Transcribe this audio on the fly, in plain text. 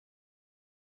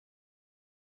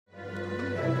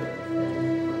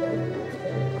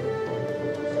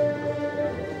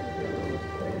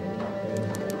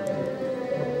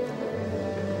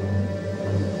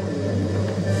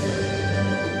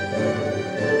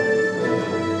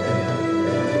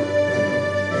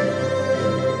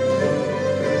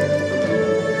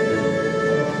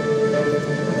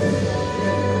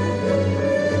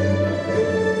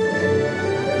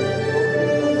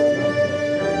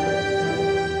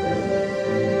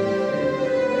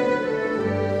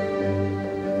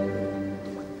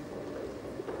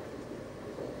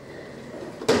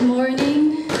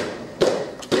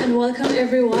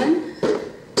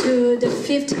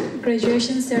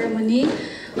graduation ceremony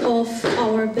of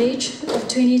our batch of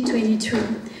 2023.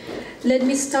 Let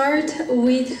me start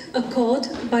with a quote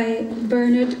by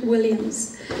Bernard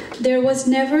Williams. There was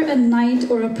never a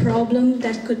night or a problem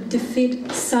that could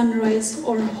defeat sunrise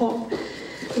or hope.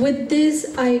 With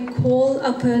this, I call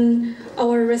upon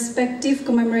our respective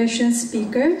commemoration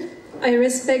speaker. I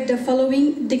respect the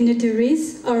following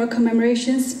dignitaries: our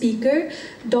commemoration speaker,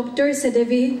 Dr.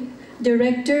 Sedevi,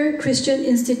 Director, Christian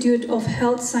Institute of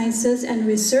Health Sciences and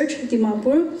Research,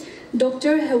 Dimapur;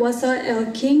 Dr. Hewasa L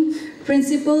Khing,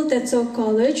 Principal, Tetso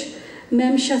College;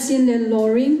 Ma'am Shasinle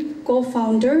Lorin,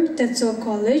 Co-founder, Tetso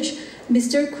College;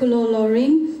 Mr. Kulo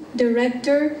Lorin,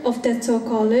 Director of Tetso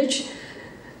College;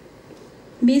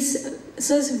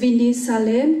 Mrs. Vinny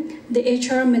Saleh, the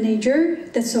HR Manager,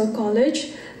 Tetso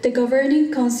College; the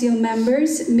Governing Council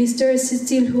members, Mr.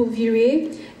 Cecil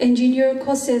Houvire, Engineer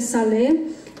Kose Saleh,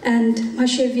 and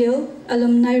Masheville,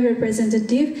 Alumni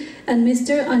Representative, and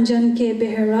Mr. Anjan K.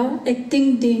 Behera,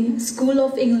 Acting Dean, School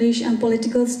of English and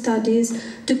Political Studies,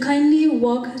 to kindly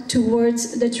walk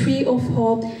towards the Tree of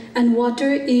Hope and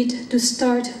water it to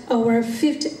start our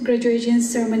 5th graduation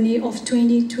ceremony of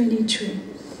 2023.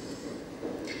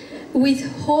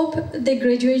 With hope, the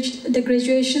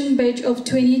graduation batch of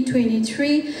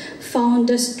 2023 found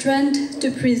the strength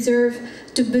to preserve,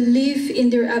 to believe in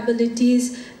their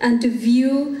abilities, and to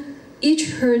view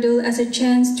each hurdle as a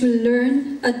chance to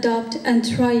learn, adapt, and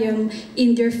triumph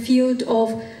in their field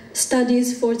of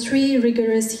studies for 3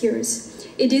 rigorous years.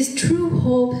 It is through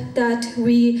hope that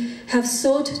we have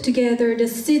sought together the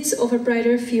seeds of a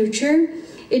brighter future.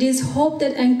 It is hope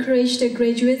that encouraged the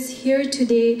graduates here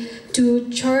today to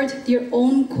chart their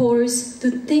own course, to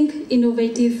think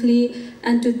innovatively,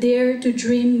 and to dare to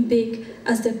dream big,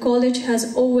 as the college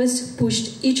has always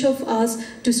pushed each of us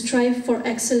to strive for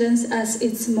excellence as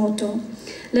its motto.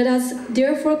 Let us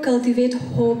therefore cultivate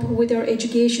hope with our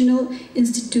educational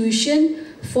institution,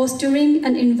 fostering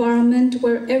an environment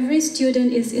where every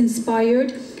student is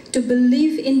inspired to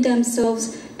believe in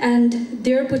themselves and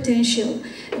their potential.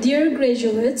 Dear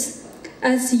graduates,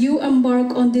 as you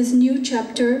embark on this new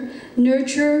chapter,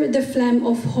 nurture the flame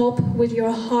of hope with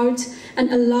your heart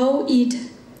and allow it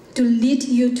to lead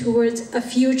you towards a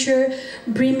future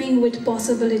brimming with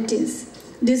possibilities.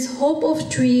 This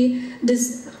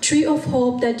tree of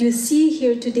hope that you see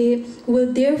here today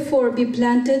will therefore be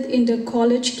planted in the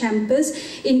college campus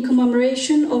in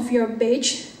commemoration of your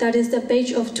batch, that is the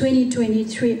batch of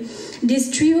 2023.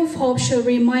 This tree of hope shall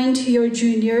remind your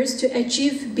juniors to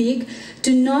achieve big,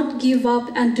 to not give up,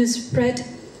 and to spread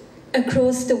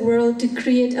across the world to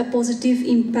create a positive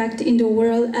impact in the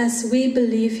world, as we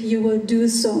believe you will do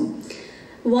so.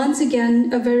 Once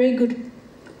again, a very good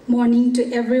morning to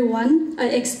everyone. I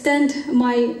extend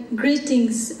my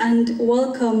greetings and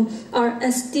welcome our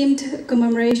esteemed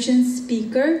commemoration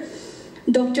speaker,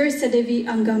 Dr. Sedevi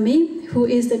Angami, who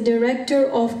is the Director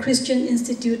of Christian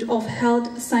Institute of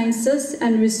Health Sciences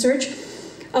and Research,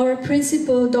 our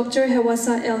Principal, Dr.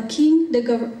 Hewasa L Khing,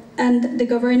 and the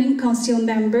Governing Council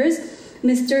members,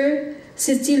 Mr.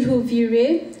 Cecil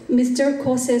Houvire, Mr.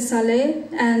 Kose Saleh,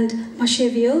 and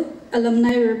Masheville,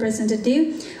 Alumni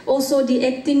Representative. Also the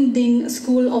Acting Dean,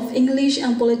 School of English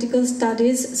and Political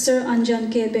Studies, Sir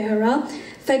Anjan K. Behera,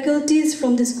 faculties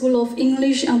from the School of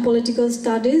English and Political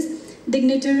Studies,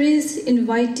 dignitaries,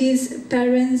 invitees,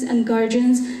 parents and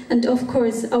guardians, and of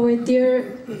course our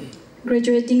dear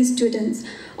graduating students.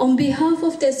 On behalf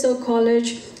of Tetso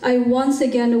College, I once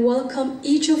again welcome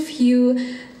each of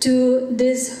you to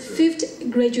this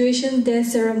 5th graduation day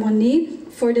ceremony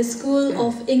for the School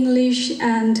of English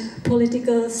and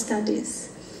Political Studies.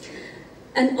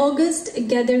 An august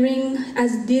gathering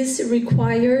as this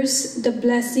requires the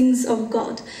blessings of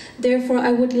God. Therefore,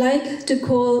 I would like to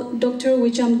call Dr.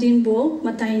 Wijamdinbo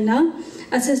Mataina,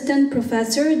 Assistant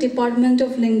Professor, Department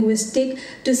of Linguistics,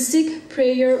 to seek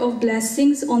prayer of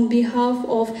blessings on behalf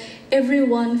of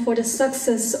everyone for the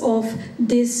success of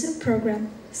this program.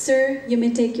 Sir, you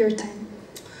may take your time.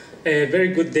 A very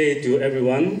good day to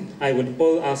everyone. I would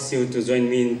all ask you to join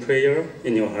me in prayer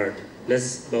in your heart.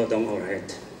 Let's bow down our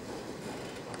head.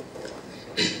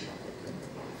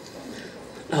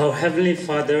 Our Heavenly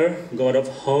Father, God of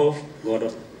hope,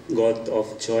 God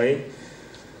of joy,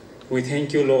 we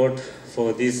thank you, Lord,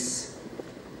 for this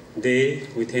day.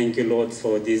 We thank you, Lord,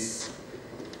 for this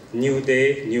new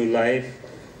day, new life.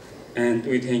 And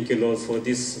we thank you, Lord, for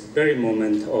this very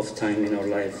moment of time in our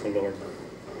life, Lord.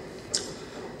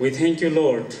 We thank you,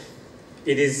 Lord.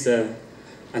 It is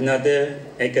another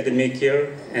academic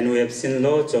year, and we have seen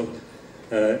lots of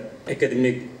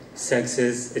academic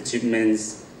success,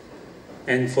 achievements.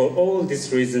 And for all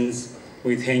these reasons,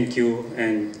 we thank you,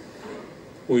 and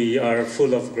we are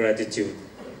full of gratitude.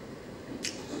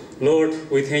 Lord,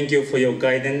 we thank you for your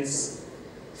guidance,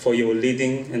 for your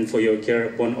leading, and for your care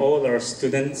upon all our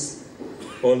students,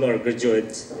 all our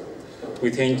graduates.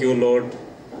 We thank you, Lord,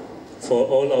 for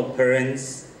all our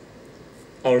parents,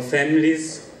 our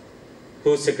families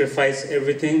who sacrificed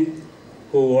everything,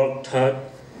 who worked hard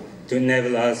to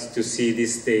enable us to see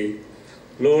this day.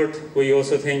 Lord, we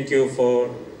also thank you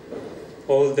for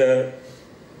all the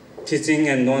teaching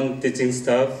and non-teaching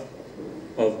staff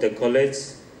of the college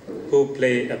who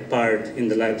play a part in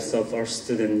the lives of our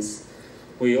students.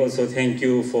 We also thank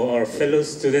you for our fellow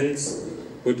students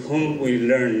with whom we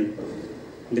learn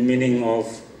the meaning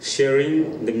of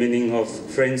sharing, the meaning of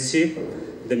friendship,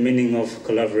 the meaning of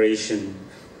collaboration.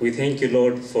 We thank you,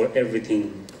 Lord, for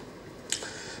everything.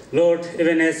 Lord,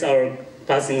 even as our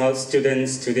passing out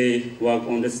students today walk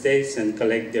on the stage and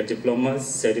collect their diplomas,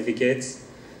 certificates,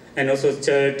 and also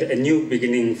chart a new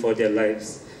beginning for their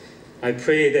lives, I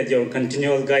pray that your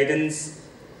continual guidance,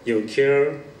 your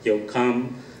care, your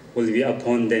calm will be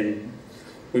upon them.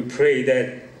 We pray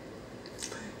that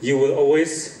you will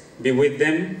always be with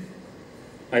them.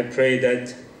 I pray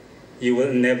that you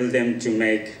will enable them to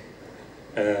make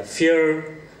a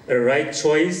right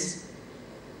choice.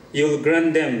 You will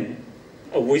grant them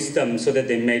a wisdom so that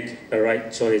they make a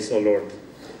right choice, O Lord.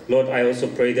 Lord, I also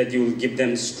pray that you will give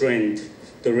them strength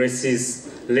to resist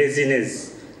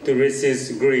laziness, to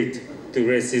resist greed, to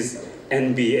resist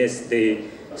envy as they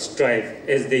strive,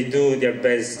 as they do their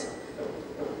best.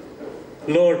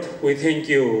 Lord, we thank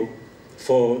you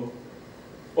for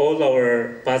all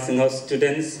our passing out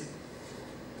students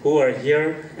who are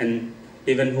here and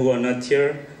even who are not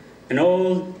here, and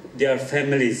all their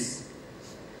families.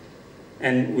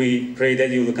 And we pray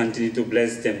that you will continue to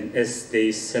bless them as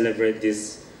they celebrate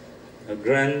this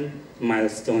grand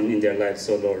milestone in their lives,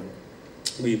 O Lord.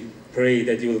 We pray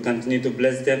that you will continue to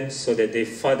bless them so that they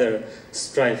further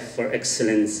strive for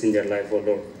excellence in their life, O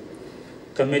Lord.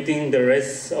 Committing the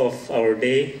rest of our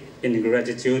day in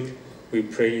gratitude, we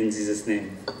pray in Jesus'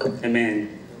 name.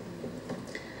 Amen.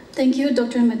 Thank you,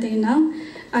 Dr. Matena.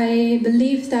 I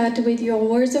believe that with your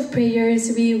words of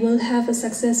prayers, we will have a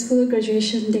successful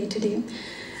graduation day today.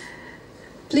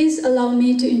 Please allow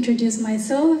me to introduce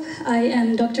myself. I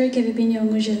am Dr. Kevipinyo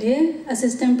Mujale,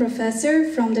 Assistant Professor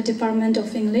from the Department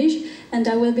of English, and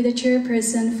I will be the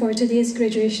chairperson for today's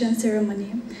graduation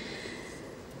ceremony.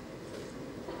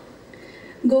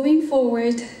 Going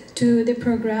forward to the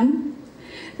program,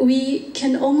 we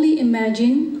can only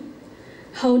imagine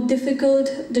how difficult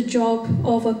the job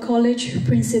of a college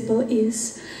principal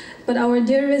is. But our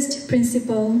dearest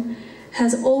principal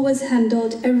has always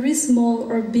handled every small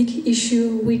or big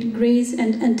issue with grace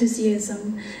and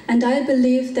enthusiasm. And I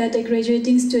believe that the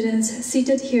graduating students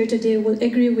seated here today will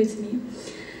agree with me.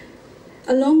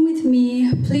 Along with me,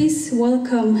 please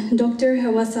welcome Dr.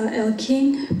 Hewasa L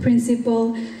Khing,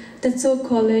 Principal, Tetso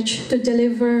College, to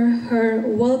deliver her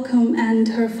welcome and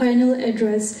her final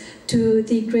address to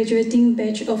the graduating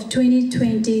batch of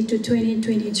 2020 to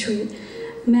 2023.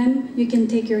 Ma'am, you can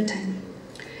take your time.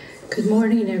 Good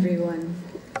morning, everyone.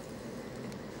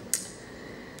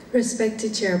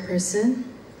 Respected Chairperson,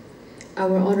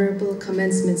 our Honorable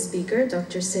Commencement Speaker,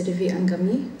 Dr. Sedivi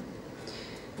Angami,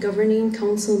 Governing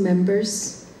Council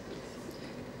members,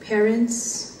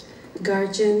 parents,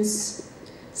 guardians,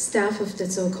 staff of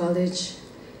Tetso College,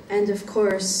 and of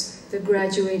course, the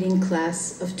graduating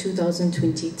class of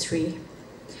 2023.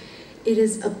 It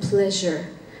is a pleasure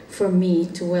for me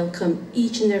to welcome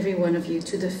each and every one of you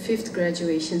to the 5th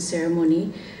graduation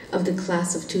ceremony of the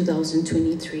class of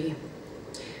 2023.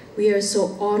 We are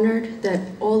so honored that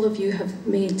all of you have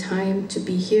made time to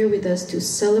be here with us to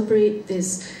celebrate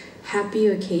this happy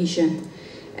occasion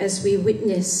as we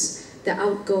witness the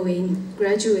outgoing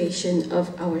graduation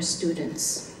of our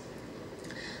students.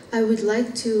 I would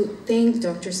like to thank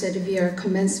Dr. Sedivi, our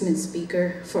commencement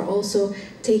speaker, for also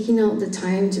taking out the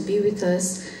time to be with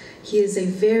us. He is a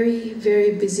very,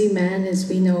 very busy man, as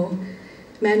we know,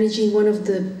 managing one of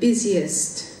the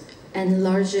busiest and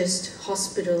largest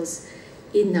hospitals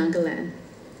in Nagaland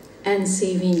and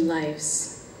saving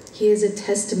lives. He is a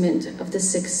testament of the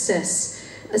success,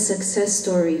 a success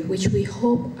story which we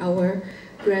hope our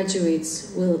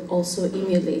graduates will also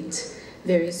emulate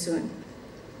very soon.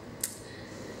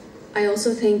 I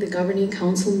also thank the Governing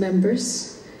Council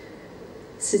members,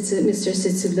 Mr.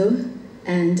 Sitsulo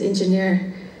and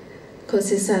Engineer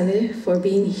Kose Saleh, for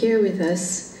being here with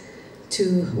us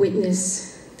to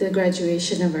witness the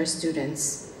graduation of our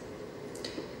students.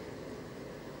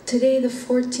 Today, the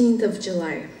 14th of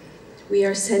July, we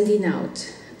are sending out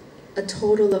a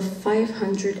total of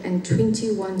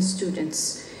 521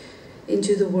 students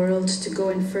into the world to go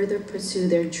and further pursue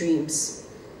their dreams.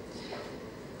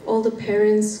 All the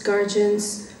parents,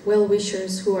 guardians,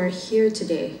 well-wishers who are here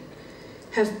today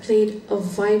have played a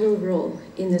vital role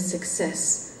in the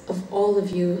success of all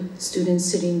of you students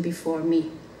sitting before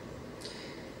me.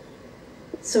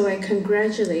 So I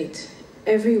congratulate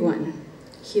everyone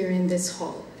here in this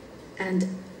hall, and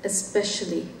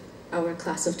especially our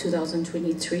class of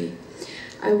 2023.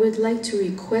 I would like to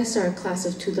request our class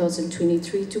of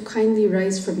 2023 to kindly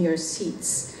rise from your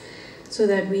seats so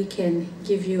that we can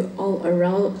give you all a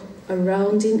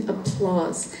rounding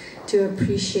applause to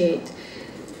appreciate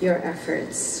your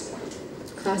efforts.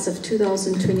 Class of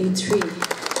 2023,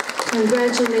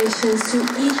 congratulations to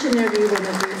each and every one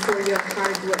of you for your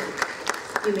hard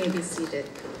work. You may be seated.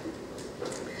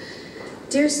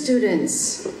 Dear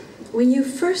students, when you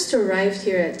first arrived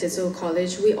here at Tetso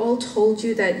College, we all told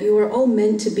you that you were all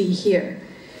meant to be here.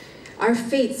 Our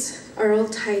fates are all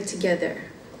tied together.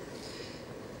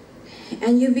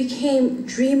 And you became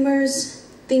dreamers,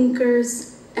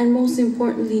 thinkers, and most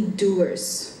importantly,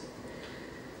 doers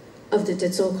of the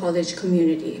Tetso College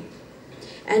community.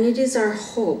 And it is our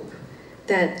hope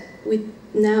that with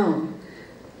now,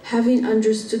 having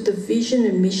understood the vision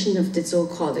and mission of Tetso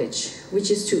College, which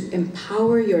is to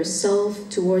empower yourself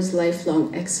towards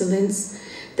lifelong excellence,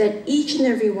 that each and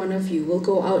every one of you will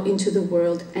go out into the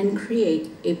world and create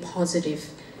a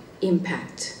positive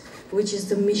impact, which is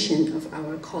the mission of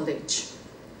our college.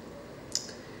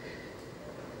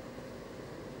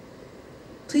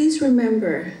 Please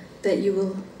remember that you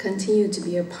will continue to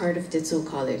be a part of Tetso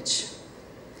College.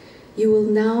 You will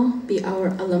now be our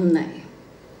alumni.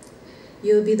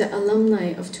 You'll be the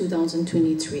alumni of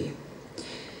 2023.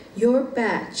 Your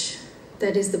batch,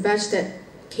 that is the batch that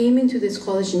came into this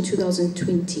college in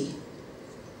 2020,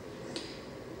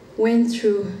 went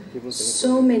through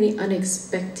so many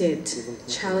unexpected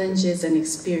challenges and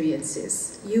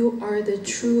experiences. You are the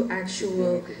true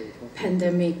actual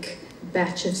pandemic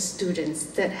batch of students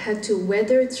that had to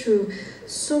weather through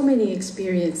so many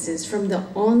experiences, from the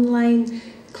online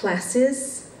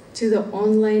classes to the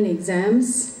online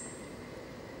exams,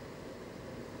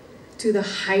 to the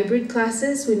hybrid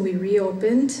classes when we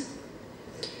reopened,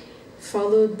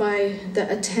 followed by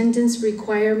the attendance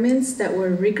requirements that were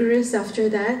rigorous after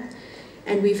that.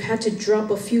 And we've had to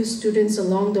drop a few students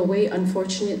along the way,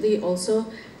 unfortunately also.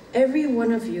 Every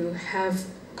one of you have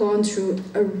gone through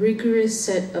a rigorous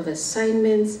set of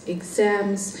assignments,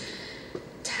 exams,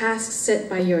 tasks set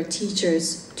by your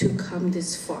teachers to come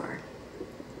this far.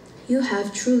 You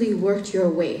have truly worked your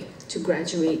way to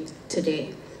graduate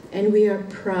today. And we are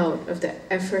proud of the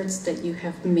efforts that you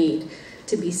have made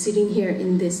to be sitting here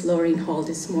in this Lorin Hall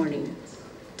this morning.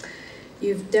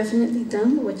 You've definitely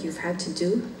done what you've had to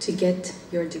do to get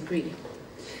your degree.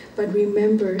 But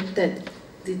remember that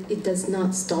it does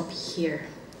not stop here.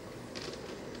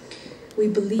 We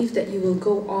believe that you will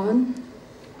go on.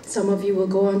 Some of you will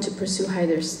go on to pursue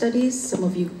higher studies. Some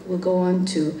of you will go on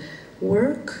to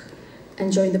work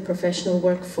and join the professional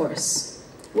workforce.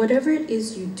 Whatever it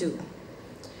is you do,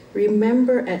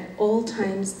 remember at all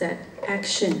times that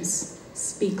actions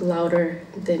speak louder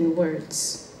than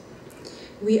words.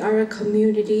 We are a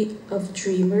community of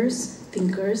dreamers,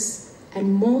 thinkers,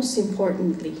 and most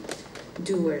importantly,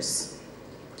 doers.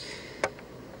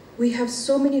 We have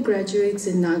so many graduates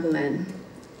in Nagaland.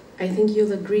 I think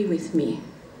you'll agree with me.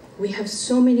 We have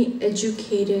so many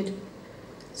educated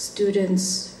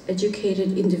students,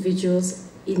 educated individuals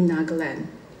in Nagaland.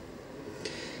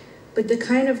 But the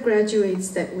kind of graduates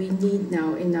that we need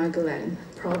now in Nagaland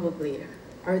probably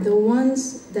are the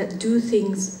ones that do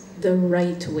things the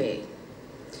right way,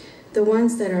 the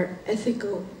ones that are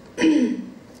ethical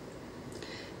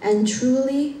and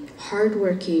truly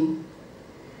hardworking,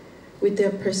 with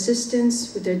their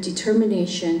persistence, with their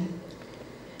determination,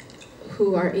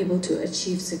 who are able to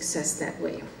achieve success that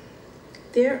way.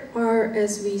 There are,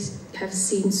 as we have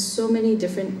seen, so many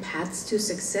different paths to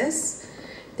success.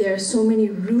 There are so many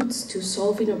routes to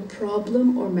solving a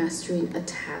problem or mastering a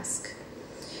task.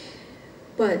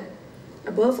 But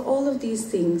above all of these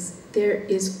things, there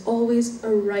is always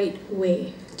a right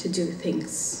way to do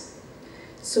things.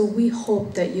 So we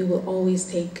hope that you will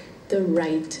always take the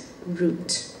right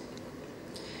route.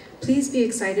 Please be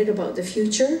excited about the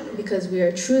future, because we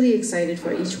are truly excited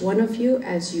for each one of you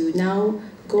as you now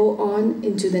go on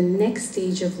into the next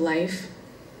stage of life.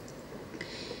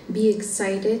 Be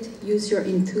excited, use your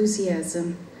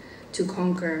enthusiasm to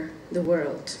conquer the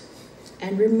world.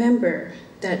 And remember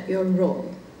that your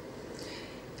role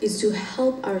is to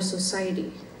help our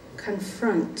society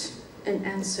confront and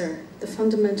answer the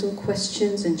fundamental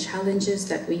questions and challenges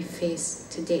that we face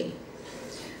today.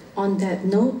 On that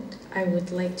note, I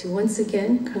would like to once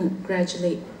again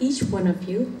congratulate each one of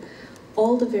you,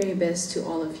 all the very best to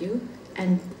all of you,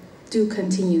 and do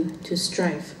continue to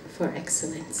strive for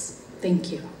excellence.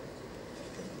 Thank you.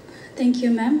 Thank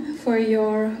you, ma'am, for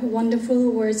your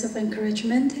wonderful words of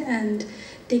encouragement and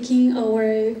taking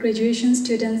our graduation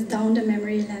students down the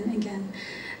memory lane again.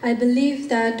 I believe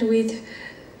that with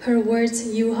her words,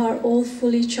 you are all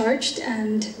fully charged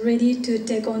and ready to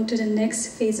take on to the next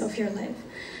phase of your life.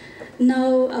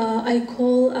 Now, I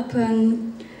call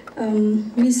upon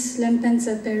Miss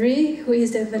Lenpensu Peri, who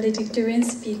is the valedictorian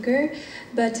speaker,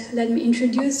 but let me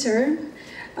introduce her.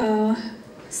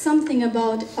 Something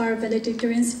about our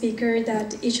valedictorian speaker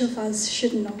that each of us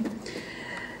should know.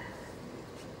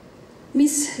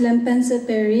 Miss Lenpensu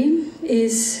Peri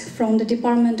is from the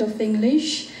Department of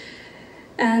English,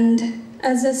 and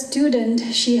as a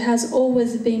student, she has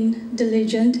always been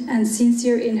diligent and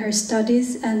sincere in her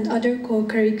studies and other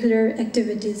co-curricular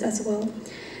activities as well.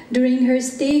 During her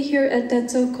stay here at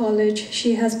Tetso College,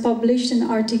 she has published an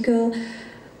article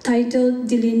titled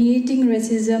Delineating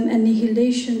Racism and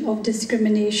Annihilation of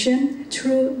Discrimination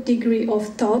Through Degree of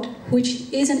Thought,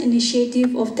 which is an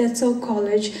initiative of Tetso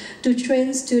College to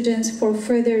train students for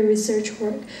further research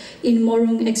work in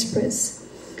Morung Express.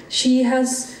 She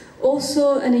has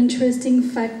also an interesting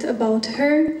fact about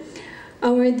her.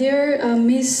 Our dear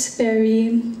Miss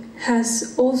Peri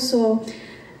has also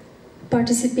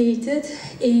participated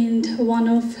in one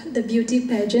of the beauty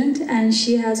pageant, and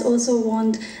she has also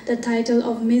won the title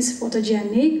of Miss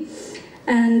Photogenic.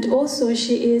 And also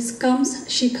she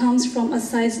comes from a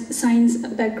science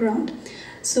background.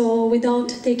 So without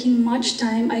taking much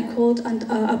time, I called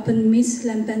upon Miss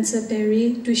Lenpensu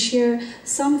Peri to share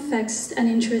some facts and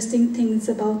interesting things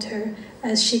about her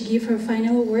as she gives her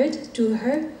final word to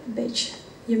her batch.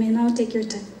 You may now take your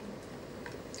time.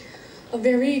 A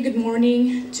very good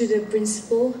morning to the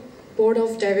Principal, Board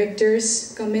of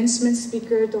Directors, Commencement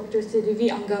Speaker Dr. Sidivi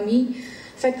Angami,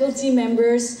 faculty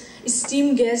members,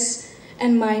 esteemed guests,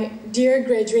 and my dear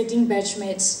graduating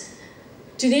batchmates.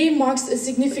 Today marks a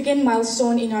significant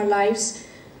milestone in our lives.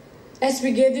 As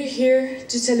we gather here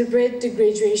to celebrate the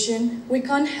graduation, we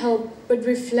can't help but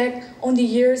reflect on the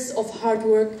years of hard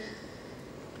work,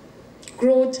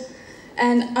 growth,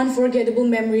 and unforgettable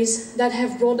memories that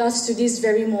have brought us to this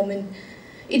very moment.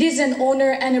 It is an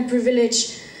honor and a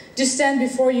privilege to stand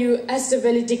before you as the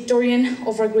valedictorian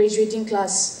of our graduating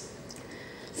class.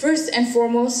 First and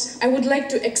foremost, I would like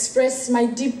to express my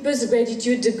deepest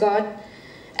gratitude to God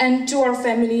and to our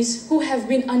families who have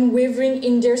been unwavering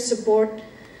in their support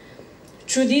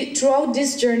throughout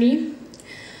this journey.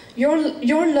 Your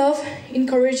love,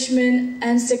 encouragement,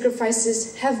 and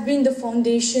sacrifices have been the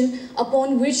foundation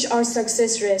upon which our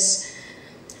success rests.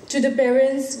 To the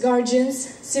parents, guardians,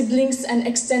 siblings, and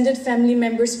extended family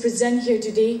members present here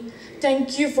today,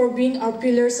 thank you for being our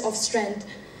pillars of strength.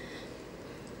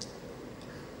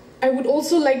 I would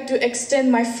also like to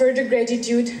extend my further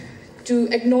gratitude to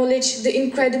acknowledge the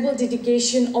incredible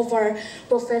dedication of our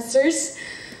professors.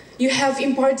 You have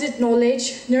imparted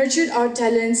knowledge, nurtured our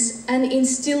talents, and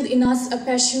instilled in us a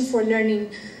passion for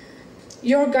learning.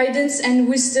 Your guidance and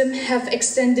wisdom have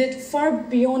extended far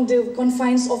beyond the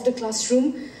confines of the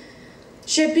classroom,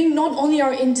 shaping not only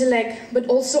our intellect, but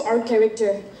also our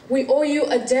character. We owe you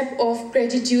a debt of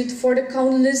gratitude for the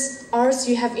countless hours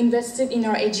you have invested in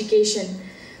our education.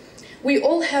 We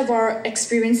all have our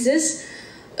experiences.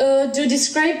 To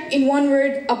describe in one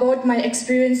word about my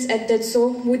experience at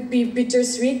Tetso would be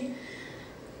bittersweet.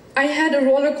 I had a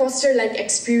roller coaster-like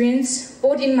experience,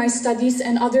 both in my studies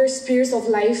and other spheres of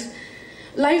life.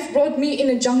 Life brought me in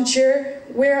a juncture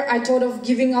where I thought of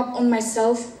giving up on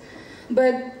myself,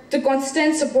 but the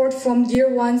constant support from dear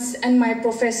ones and my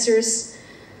professors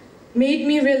made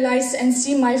me realize and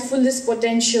see my fullest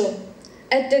potential.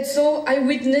 At Tetso, I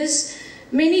witnessed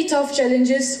many tough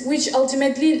challenges which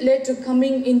ultimately led to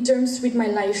coming in terms with my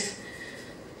life.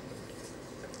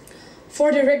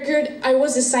 For the record, I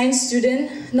was a science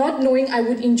student, not knowing I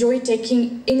would enjoy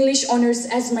taking English honors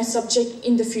as my subject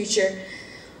in the future.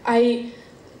 I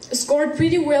scored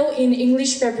pretty well in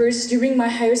English papers during my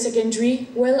higher secondary.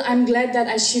 Well, I'm glad that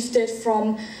I shifted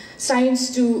from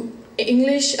science to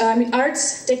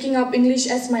arts, taking up English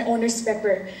as my honors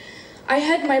paper. I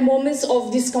had my moments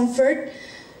of discomfort,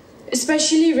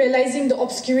 especially realizing the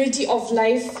obscurity of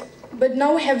life. But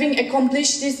now, having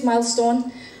accomplished this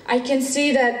milestone, I can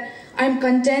say that I'm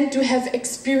content to have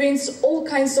experienced all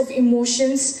kinds of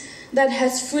emotions that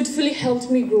has fruitfully helped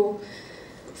me grow.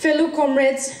 Fellow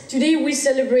comrades, today we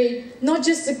celebrate not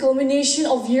just the culmination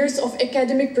of years of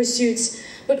academic pursuits,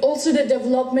 but also the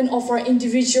development of our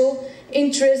individual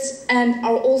interests and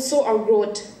also our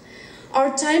growth.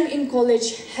 Our time in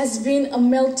college has been a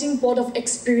melting pot of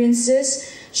experiences,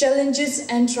 challenges,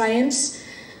 and triumphs.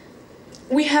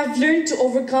 We have learned to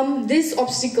overcome these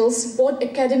obstacles, both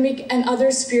academic and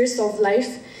other spheres of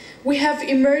life. We have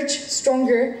emerged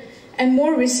stronger and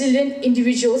more resilient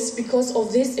individuals because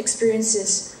of these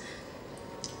experiences.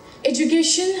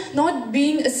 Education not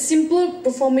being a simple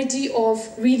performity of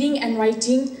reading and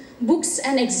writing, books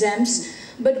and exams,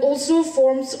 but also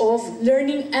forms of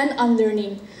learning and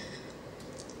unlearning,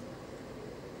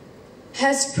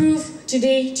 has proved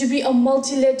today to be a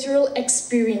multilateral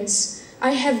experience.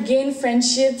 I have gained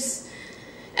friendships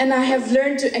and I have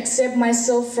learned to accept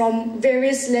myself from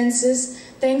various lenses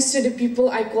thanks to the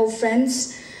people I call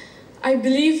friends. I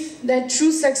believe that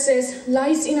true success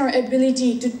lies in our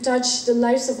ability to touch the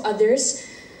lives of others,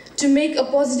 to make a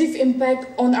positive impact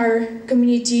on our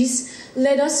communities.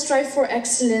 Let us strive for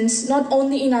excellence, not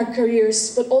only in our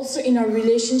careers, but also in our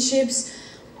relationships,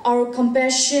 our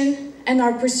compassion, and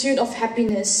our pursuit of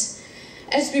happiness.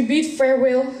 As we bid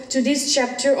farewell to this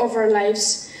chapter of our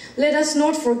lives, let us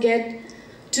not forget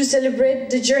to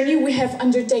celebrate the journey we have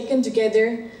undertaken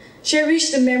together, cherish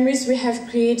the memories we have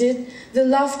created, the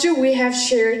laughter we have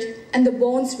shared, and the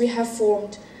bonds we have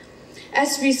formed.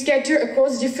 As we scatter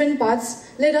across different paths,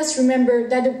 let us remember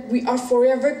that we are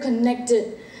forever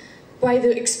connected by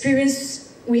the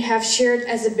experience we have shared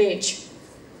as a batch.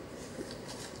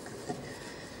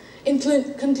 In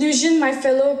conclusion, my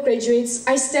fellow graduates,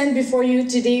 I stand before you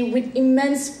today with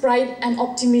immense pride and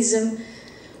optimism.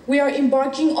 We are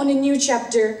embarking on a new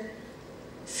chapter,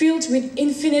 filled with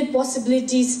infinite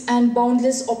possibilities and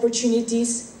boundless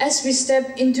opportunities. As we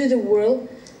step into the world,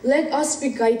 let us be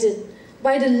guided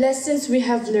by the lessons we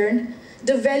have learned,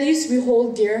 the values we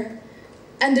hold dear,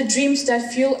 and the dreams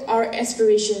that fuel our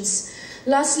aspirations.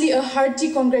 Lastly, a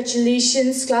hearty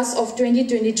congratulations, class of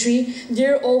 2023,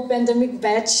 dear old pandemic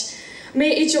batch.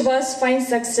 May each of us find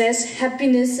success,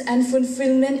 happiness, and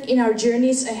fulfillment in our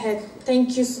journeys ahead.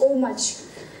 Thank you so much.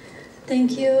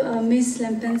 Thank you, Ms.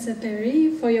 Lenpensu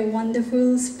Peri, for your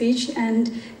wonderful speech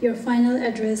and your final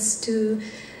address to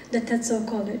the Tetso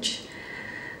College.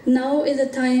 Now is the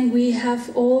time we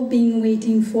have all been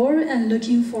waiting for and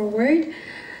looking forward.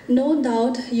 No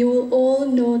doubt you will all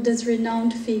know this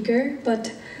renowned figure,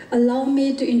 but allow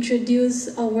me to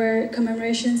introduce our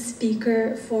commemoration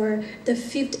speaker for the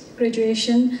 5th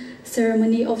graduation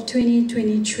ceremony of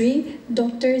 2023,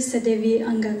 Dr. Sadevi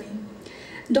Angami.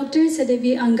 Dr.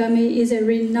 Sadevi Angami is a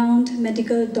renowned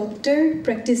medical doctor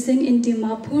practicing in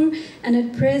Dimapur and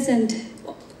at present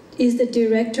is the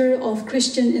director of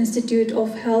Christian Institute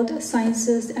of Health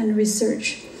Sciences and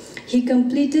Research. He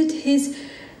completed his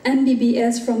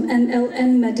MBBS from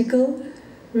MLN Medical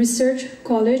Research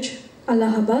College,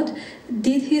 Allahabad,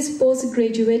 did his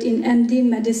postgraduate in MD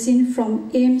Medicine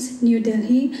from AIIMS, New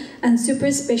Delhi, and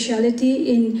super specialty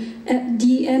in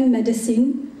DM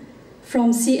Medicine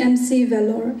from CMC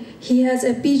Vellore. He has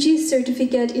a PG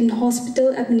certificate in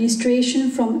hospital administration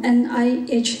from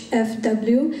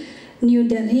NIHFW, New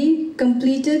Delhi,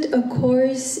 completed a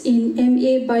course in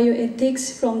MA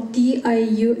Bioethics from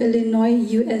TIU, Illinois,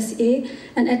 USA,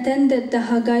 and attended the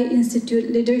Hagai Institute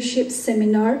Leadership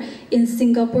Seminar in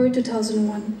Singapore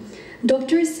 2001.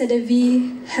 Dr.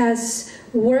 Sadevi has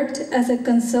worked as a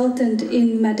consultant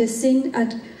in medicine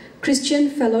at Christian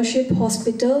Fellowship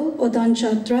Hospital,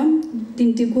 Odanchatram,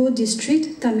 Dindigu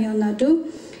District, Tamil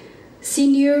Nadu,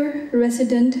 Senior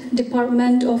Resident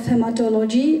Department of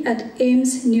Hematology at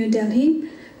AIIMS, New Delhi,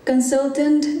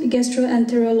 Consultant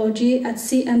Gastroenterology at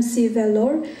CMC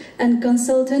Vellore, and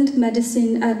Consultant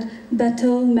Medicine at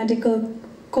Bethel Medical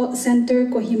Center,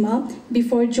 Kohima,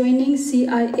 before joining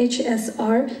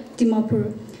CIHSR,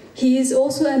 Dimapur. He is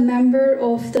also a member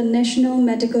of the National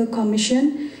Medical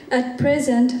Commission. At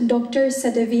present, Dr.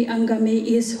 Sadevi Angami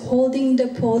is holding the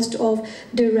post of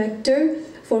Director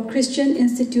for Christian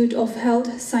Institute of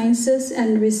Health Sciences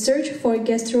and Research for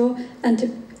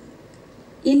Gastroenterology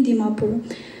in Dimapur.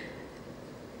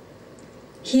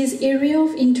 His area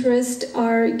of interest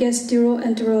are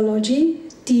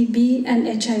gastroenterology, TB,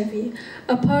 and HIV.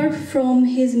 Apart from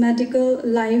his medical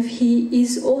life, he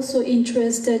is also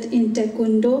interested in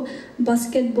taekwondo,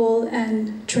 basketball,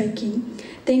 and trekking.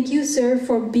 Thank you, sir,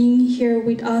 for being here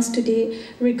with us today,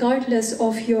 regardless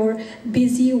of your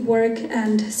busy work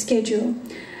and schedule.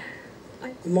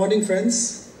 Good morning,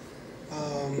 friends.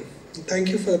 Thank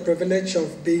you for the privilege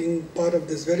of being part of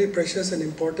this very precious and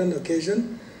important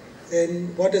occasion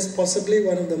in what is possibly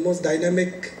one of the most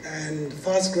dynamic and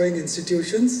fast-growing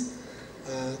institutions,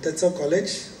 Tetso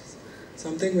College,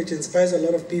 something which inspires a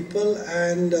lot of people,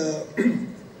 and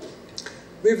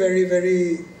we're very,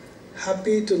 very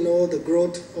happy to know the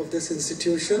growth of this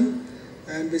institution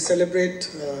and we celebrate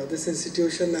this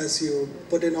institution as you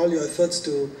put in all your efforts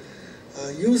to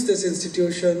use this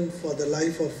institution for the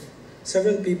life of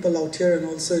several people out here and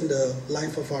also in the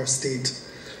life of our state.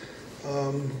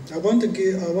 I want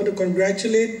to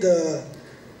congratulate the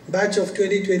batch of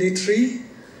 2023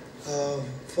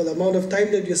 for the amount of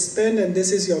time that you spend, and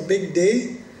this is your big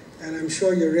day, and I'm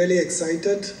sure you're really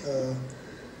excited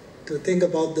to think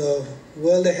about the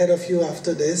world ahead of you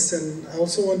after this. And I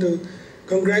also want to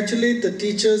congratulate the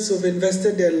teachers who've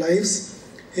invested their lives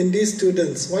in these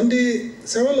students. One day,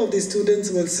 several of these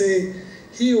students will say,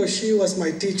 he or she was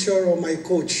my teacher or my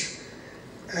coach.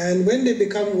 And when they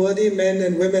become worthy men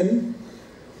and women,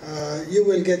 you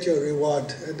will get your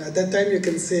reward. And at that time you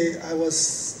can say, I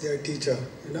was their teacher,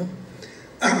 you know.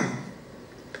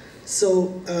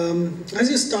 So, as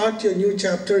you start your new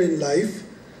chapter in life,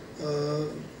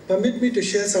 permit me to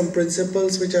share some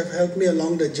principles which have helped me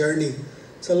along the journey.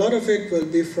 So a lot of it will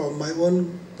be from my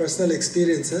own personal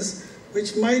experiences,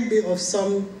 which might be of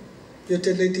some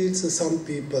utility to some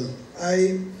people.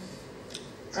 I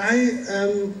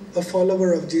am a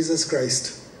follower of Jesus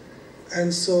Christ,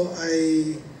 and so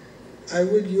I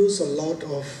would use a lot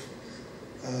of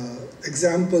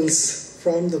examples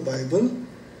from the Bible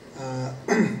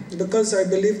because I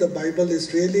believe the Bible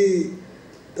is really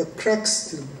the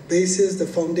crux, the basis, the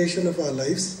foundation of our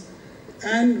lives,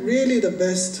 and really the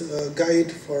best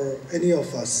guide for any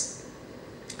of us.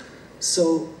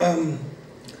 So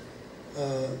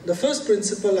the first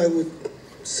principle I would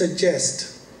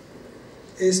suggest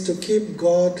is to keep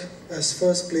God as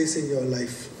first place in your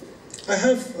life. I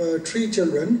have 3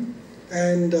 children,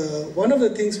 and one of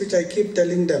the things which I keep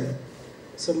telling them,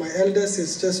 so my eldest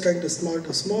is just trying to start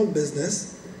a small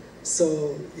business,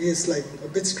 so he's like a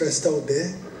bit stressed out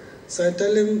there. So I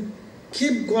tell him,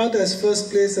 keep God as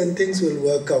first place and things will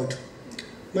work out.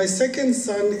 My second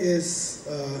son is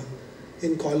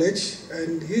in college,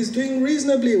 and he's doing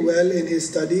reasonably well in his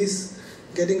studies,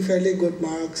 getting fairly good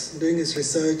marks, doing his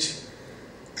research,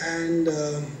 and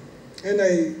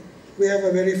we have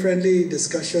a very friendly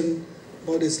discussion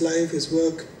about his life, his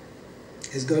work,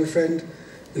 his girlfriend,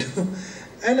 you know.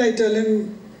 And I tell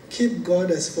him, keep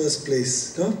God as first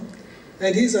place, you know?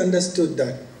 And he's understood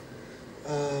that.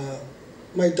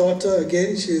 My daughter,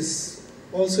 again, she's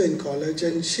also in college,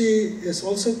 and she is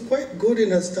also quite good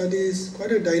in her studies,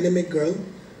 quite a dynamic girl.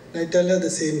 And I tell her the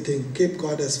same thing, keep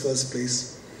God as first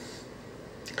place.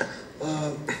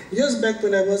 Years back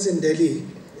when I was in Delhi,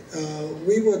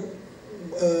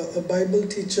 a Bible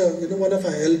teacher, you know, one of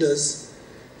our elders,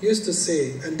 used to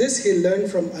say, and this he learned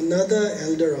from another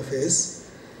elder of his,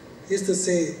 he used to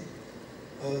say,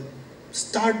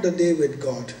 start the day with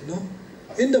God, you know.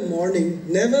 In the morning,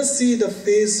 never see the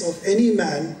face of any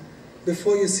man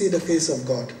before you see the face of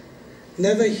God.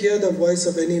 Never hear the voice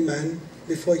of any man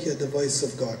before you hear the voice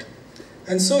of God.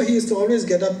 And so he used to always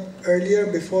get up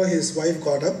earlier before his wife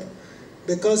got up,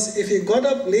 because if he got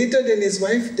up later than his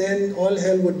wife, then all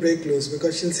hell would break loose,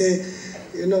 because she'll say,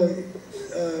 you know,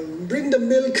 bring the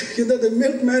milk, you know, the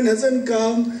milkman hasn't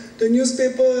come, the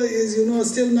newspaper is, you know,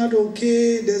 still not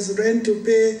okay, there's rent to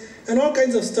pay, and all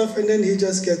kinds of stuff, and then he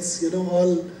just gets, you know,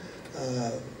 all,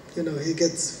 you know, he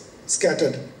gets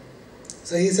scattered.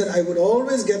 So he said, I would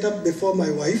always get up before my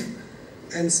wife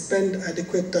and spend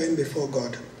adequate time before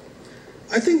God.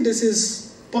 I think this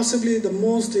is possibly the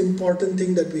most important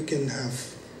thing that we can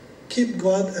have. Keep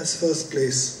God as first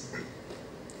place.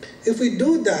 If we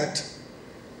do that,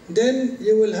 then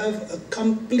you will have a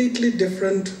completely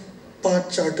different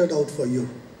path charted out for you.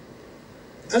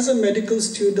 As a medical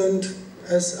student,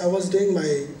 as I was doing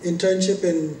my internship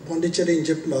in Pondicherry in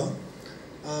Jipma,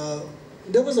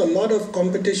 there was a lot of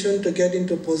competition to get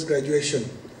into post-graduation.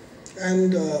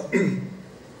 And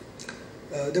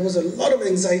there was a lot of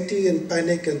anxiety and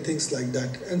panic and things like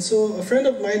that. And so a friend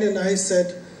of mine and I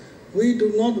said, we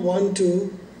do not want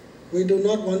to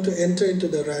enter into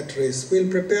the rat race. We'll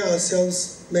prepare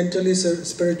ourselves mentally,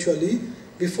 spiritually,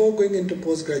 before going into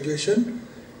post-graduation.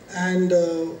 And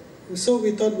so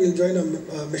we thought we'll join a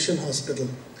mission hospital.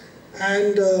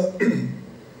 And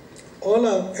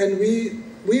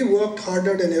we worked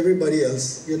harder than everybody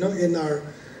else. You know, in our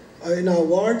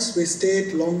wards, we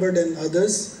stayed longer than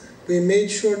others. We made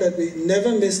sure that we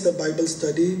never missed the Bible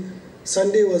study.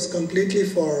 Sunday was completely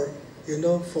for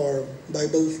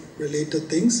Bible-related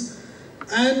things.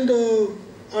 And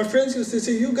our friends used to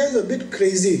say, you guys are a bit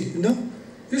crazy, you know?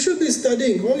 You should be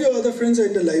studying. All your other friends are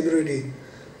in the library.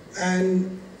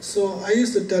 And so I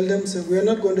used to tell them, so we are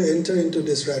not going to enter into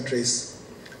this rat race.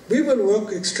 We will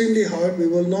work extremely hard. We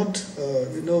will not,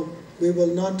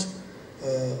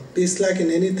 be slack in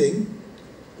anything.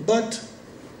 But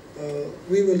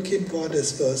we will keep God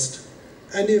as first.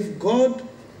 And if God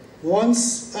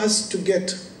wants us to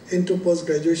get into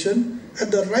post-graduation,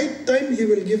 at the right time, He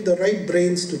will give the right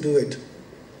brains to do it.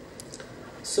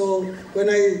 So when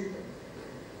I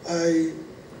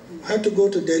had to go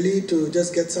to Delhi to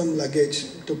just get some luggage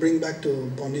to bring back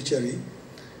to Pondicherry.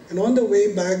 And on the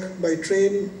way back by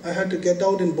train, I had to get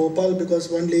out in Bhopal because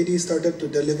one lady started to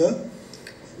deliver,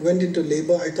 went into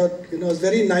labor. I thought, I was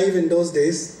very naive in those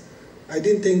days. I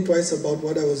didn't think twice about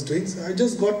what I was doing. So I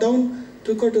just got down,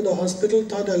 took her to the hospital,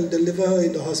 thought I'll deliver her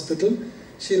in the hospital.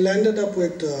 She landed up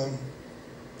with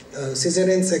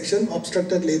cesarean section,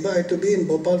 obstructed labor. I had to be in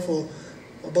Bhopal for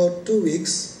about 2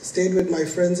 weeks, stayed with my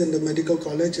friends in the medical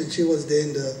college, and she was there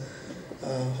in the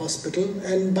hospital.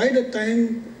 And by the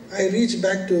time I reached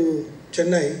back to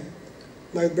Chennai,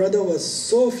 my brother was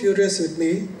so furious with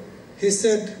me. He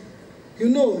said,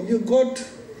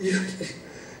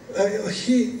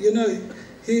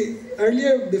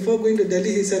 earlier before going to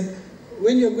Delhi, he said,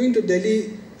 when you're going to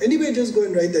Delhi, anyway, just go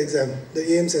and write the exam,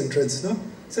 the AIMS entrance, no?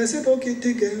 So I said, okay,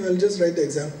 take it, I'll just write the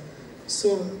exam.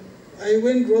 So I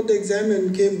went, wrote the exam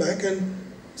and came back, and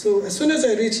so as soon as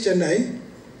I reached Chennai,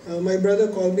 my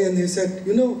brother called me and he said,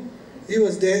 he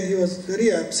was there, he was very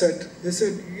upset. He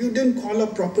said, you didn't call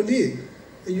up properly.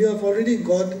 You have already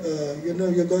got,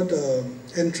 you got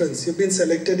entrance, you've been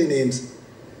selected in AIMS.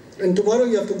 And tomorrow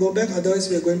you have to go back,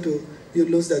 otherwise you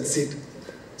lose that seat.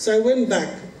 So I went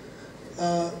back.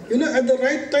 At the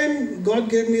right time, God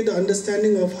gave me the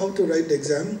understanding of how to write the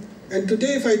exam. And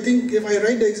today, if I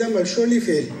write the exam, I'll surely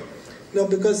fail.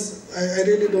 Because I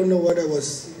really don't know what I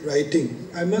was writing.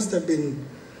 I must have been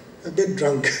a bit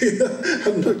drunk.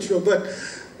 I'm not sure. But,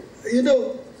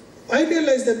 I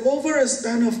realized that over a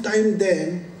span of time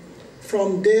then,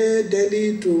 from there,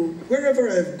 Delhi to wherever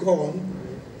I've gone,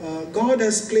 God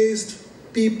has placed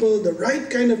people, the right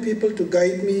kind of people to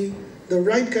guide me, the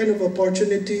right kind of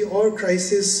opportunity or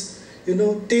crisis,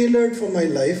 tailored for my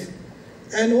life.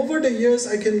 And over the years,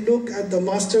 I can look at the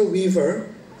master weaver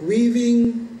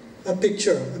weaving a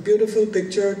picture, a beautiful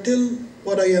picture, till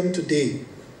what I am today.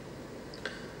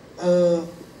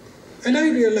 And I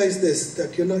realize this,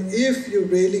 that, if you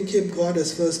really keep God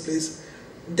as first place,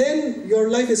 then your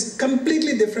life is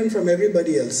completely different from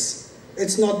everybody else.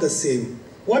 It's not the same.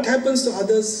 What happens to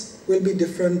others will be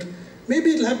different.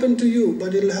 Maybe it'll happen to you,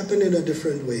 but it'll happen in a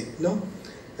different way, no?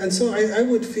 And so I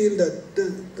would feel that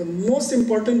the most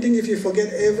important thing, if you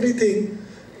forget everything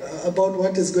about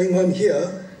what is going on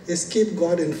here, is keep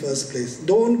God in first place.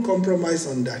 Don't compromise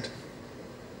on that.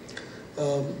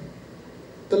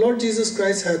 The Lord Jesus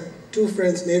Christ had two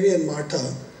friends, Mary and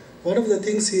Martha. One of the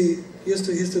things he used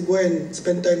to go and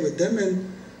spend time with them,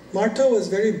 and Martha was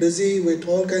very busy with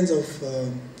all kinds of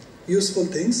useful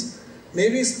things.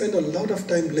 Mary spent a lot of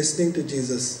time listening to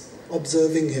Jesus,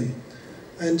 observing him.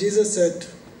 And Jesus said,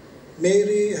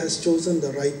 Mary has chosen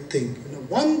the right thing.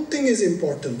 One thing is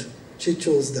important. She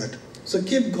chose that. So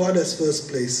keep God as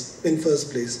in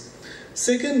first place.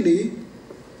 Secondly,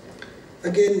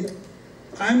 again,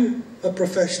 I'm a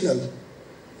professional.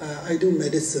 I do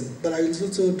medicine, but I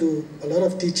also do a lot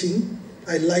of teaching.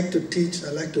 I like to teach,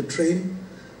 I like to train,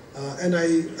 and I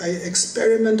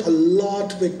experiment a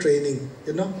lot with training,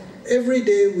 Every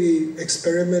day we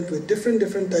experiment with different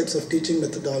types of teaching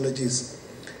methodologies.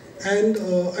 And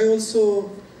I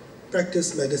also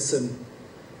practice medicine,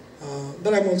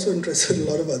 but I'm also interested in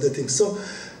a lot of other things. So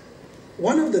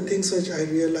one of the things which I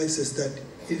realize is that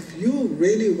if you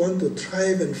really want to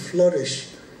thrive and flourish,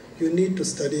 you need to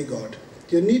study God.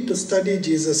 You need to study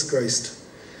Jesus Christ.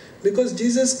 Because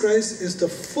Jesus Christ is the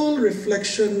full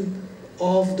reflection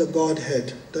of the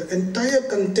Godhead. The entire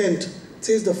content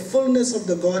says the fullness of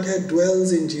the Godhead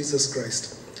dwells in Jesus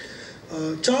Christ.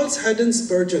 Charles Haddon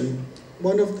Spurgeon,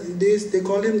 one of these, they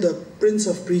call him the Prince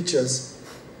of Preachers.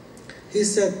 He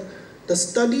said, the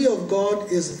study of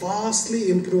God is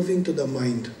vastly improving to the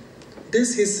mind.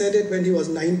 This, he said it when he was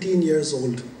 19 years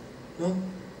old.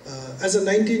 As a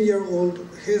 19-year-old,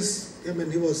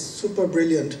 he was super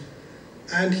brilliant.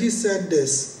 And he said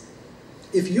this,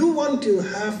 if you want to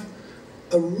have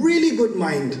a really good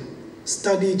mind,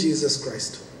 study Jesus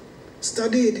Christ.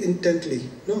 Study it intently.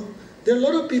 There are a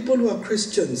lot of people who are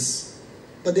Christians,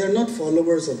 but they are not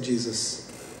followers of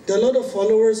Jesus. There are a lot of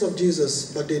followers of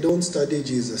Jesus, but they don't study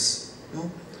Jesus.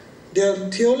 There are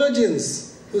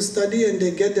theologians who study and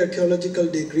they get their theological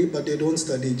degree, but they don't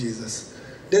study Jesus.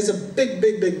 There's a big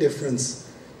difference.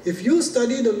 If you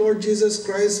study the Lord Jesus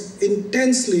Christ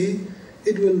intensely,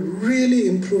 it will really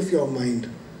improve your mind.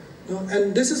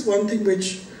 And this is one thing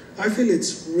which I feel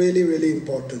it's really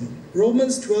important.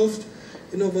 Romans 12,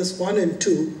 verse 1 and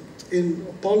 2,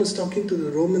 Paul is talking to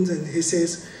the Romans and he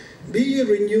says, Be ye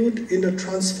renewed in the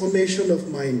transformation of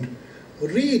mind.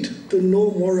 Read to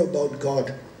know more about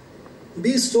God.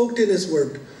 Be soaked in His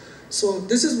Word. So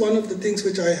this is one of the things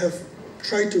which I have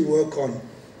tried to work on.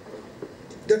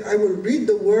 That I will read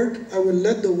the Word, I will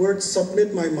let the Word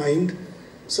submit my mind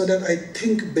so that I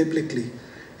think biblically.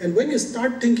 And when you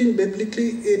start thinking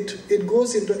biblically, it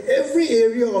goes into every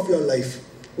area of your life,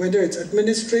 whether it's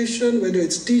administration, whether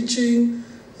it's teaching,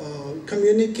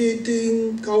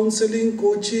 communicating, counseling,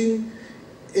 coaching,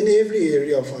 in every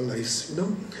area of our lives.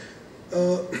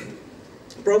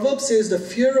 Proverbs says the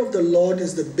fear of the Lord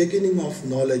is the beginning of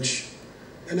knowledge.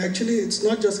 And actually it's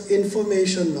not just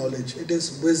information knowledge, it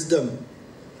is wisdom.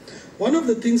 One of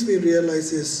the things we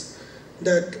realize is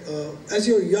that as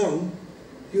you're young,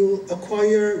 you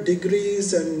acquire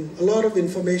degrees and a lot of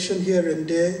information here and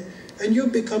there, and you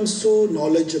become so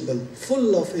knowledgeable,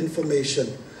 full of information.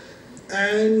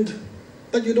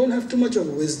 But you don't have too much of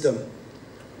wisdom.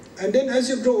 And then as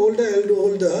you grow older,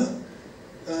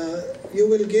 you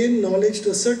will gain knowledge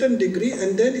to a certain degree,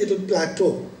 and then it will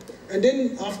plateau. And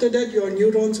then after that, your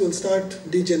neurons will start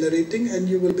degenerating, and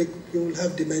you will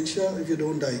have dementia if you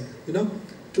don't die,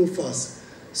 too fast.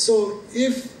 So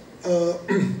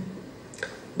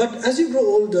but as you grow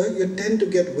older, you tend to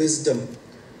get wisdom.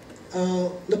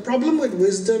 The problem with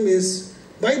wisdom is,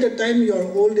 by the time you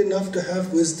are old enough to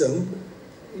have wisdom,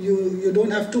 you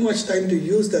don't have too much time to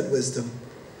use that wisdom.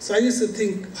 So I used to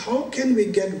think, how can we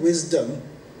get wisdom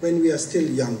when we are still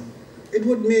young? It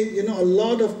would make, a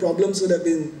lot of problems would have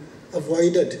been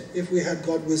avoided if we had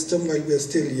got wisdom while we are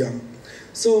still young.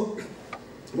 So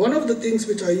one of the things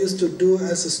which I used to do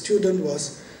as a student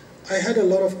was, I had a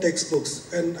lot of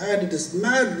textbooks, and I had this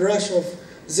mad rush of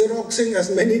Xeroxing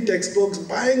as many textbooks,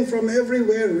 buying from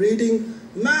everywhere, reading,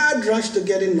 mad rush to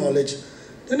get in knowledge.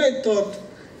 Then I thought,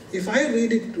 if I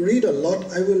read a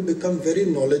lot, I will become very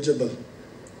knowledgeable.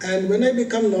 And when I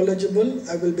become knowledgeable,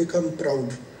 I will become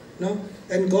proud.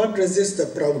 And God resists the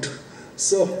proud.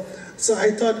 So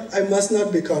I thought I must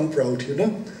not become proud,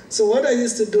 So what I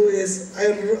used to do is,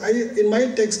 in my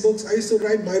textbooks, I used to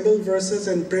write Bible verses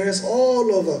and prayers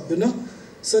all over,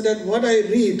 so that what I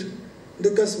read,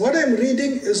 because what I'm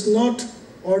reading is not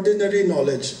ordinary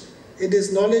knowledge. It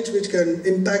is knowledge which can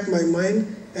impact my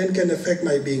mind and can affect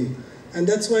my being. And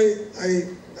that's why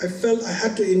I felt I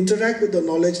had to interact with the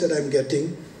knowledge that I'm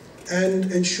getting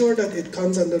and ensure that it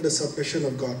comes under the submission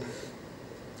of God.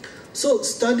 So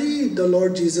study the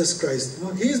Lord Jesus Christ.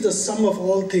 He is the sum of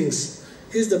all things.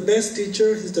 He's the best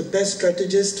teacher, he's the best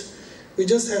strategist. We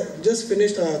just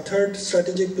finished our third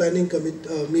strategic planning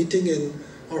meeting in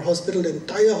our hospital. The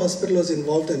entire hospital was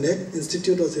involved in it,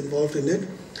 institute was involved in it.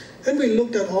 And we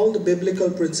looked at all the biblical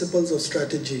principles of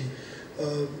strategy.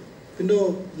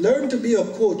 Learn to be a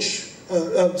coach.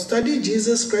 Study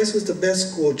Jesus Christ, who's the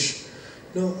best coach.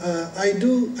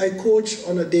 I coach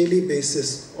on a daily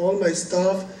basis. All my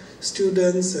staff,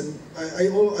 students, and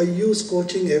I use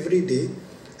coaching every day.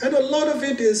 And a lot of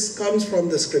it comes from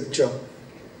the scripture.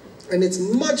 And it's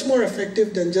much more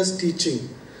effective than just teaching.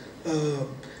 The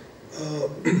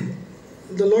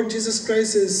Lord Jesus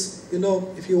Christ is,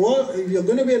 if you're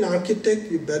going to be an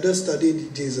architect, you better study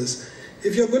Jesus.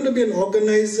 If you're going to be an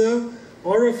organizer,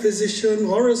 or a physician,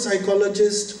 or a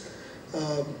psychologist,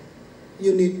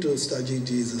 you need to study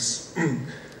Jesus.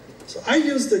 So I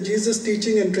use the Jesus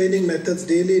teaching and training methods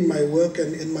daily in my work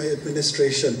and in my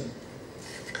administration.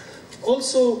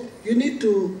 Also, we need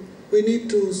to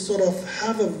sort of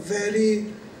have a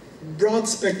very broad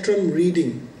spectrum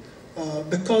reading,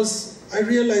 because I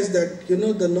realize that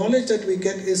the knowledge that we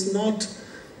get is not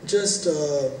just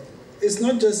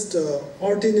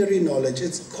ordinary knowledge.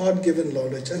 It's God-given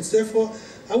knowledge, and therefore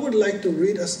I would like to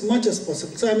read as much as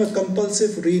possible. So I'm a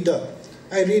compulsive reader.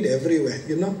 I read everywhere.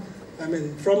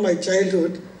 From my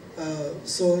childhood.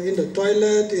 So in the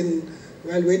toilet,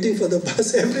 while waiting for the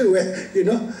bus, everywhere.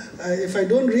 If I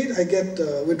don't read, I get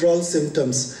withdrawal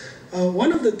symptoms.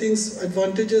 One of the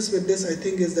advantages with this, I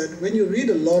think, is that when you read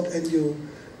a lot and you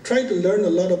try to learn a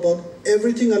lot about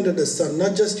everything under the sun,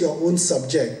 not just your own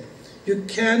subject, you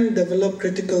can develop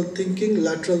critical thinking,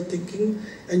 lateral thinking,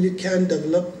 and you can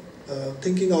develop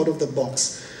thinking out of the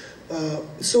box.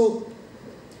 So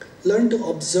learn to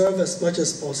observe as much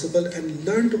as possible and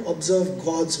learn to observe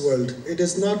God's world. It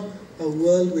is not a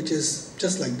world which is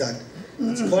just like that.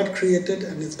 It's God created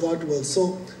and it's God's world.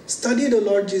 So study the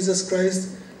Lord Jesus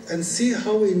Christ and see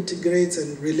how he integrates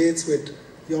and relates with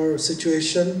your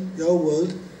situation, your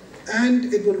world,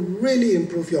 and it will really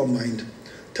improve your mind.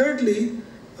 Thirdly,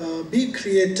 be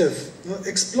creative.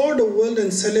 Explore the world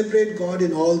and celebrate God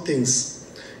in all things.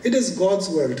 It is God's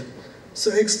world.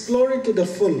 So explore it to the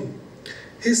full.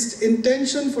 His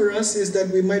intention for us is that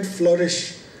we might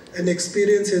flourish and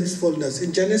experience His fullness.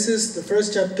 In Genesis, the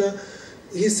first chapter,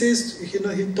 He says, He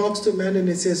talks to man and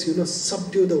He says,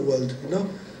 subdue the world,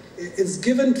 It's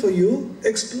given for you,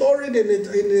 explore it in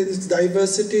its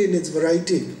diversity, in its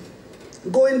variety.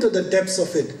 Go into the depths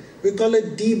of it. We call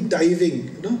it deep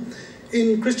diving,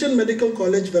 In Christian Medical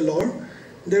College, Vellore,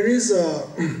 there is a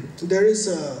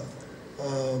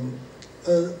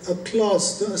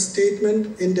clause, a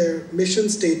statement in their mission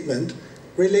statement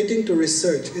relating to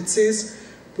research. It says,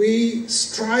 we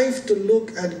strive to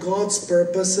look at God's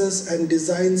purposes and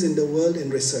designs in the world in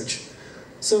research.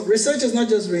 So research is not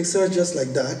just research just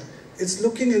like that. It's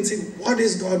looking and seeing what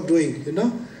is God doing,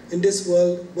 in this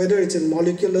world, whether it's in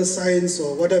molecular science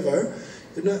or whatever,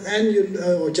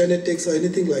 or genetics or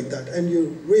anything like that, and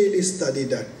you really study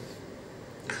that.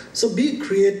 So be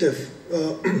creative.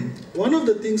 One of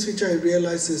the things which I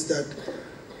realize is that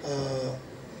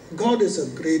God is a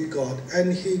great God,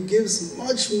 and He gives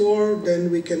much more than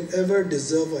we can ever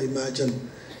deserve or imagine.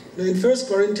 In 1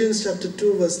 Corinthians chapter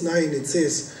 2, verse 9, it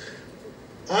says,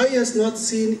 eye has not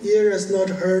seen, ear has not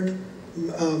heard,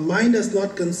 mind has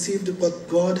not conceived what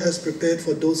God has prepared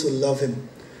for those who love Him.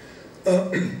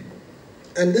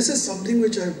 And this is something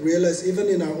which I've realized even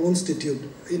in our own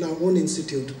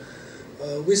institute.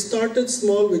 We started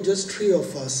small with just 3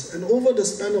 of us, and over the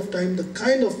span of time, the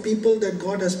kind of people that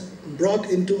God has brought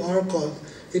into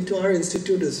our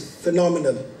institute is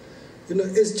phenomenal.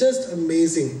 It's just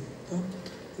amazing.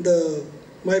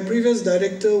 My previous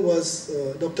director was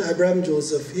Dr. Abraham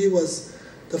Joseph. He was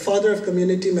the father of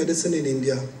community medicine in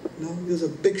India. He was a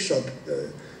big shot.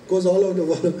 Goes all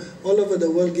over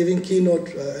the world giving keynote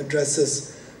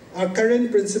addresses. Our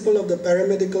current principal of the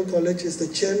Paramedical College is the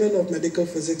chairman of medical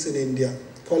physics in India,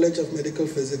 College of Medical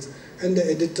Physics, and the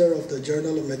editor of the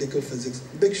Journal of Medical Physics.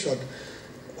 Big shot.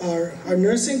 Our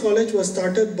nursing college was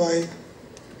started by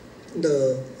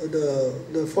the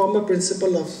former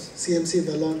principal of CMC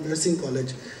Vellore Nursing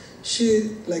College.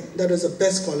 That was the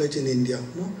best college in India.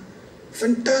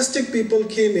 Fantastic people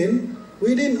came in.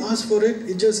 We didn't ask for it,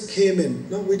 it just came in.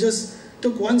 We just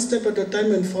took one step at a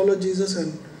time and followed Jesus,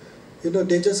 and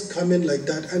they just come in like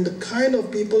that. And the kind of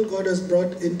people God has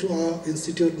brought into our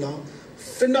institute now,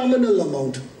 phenomenal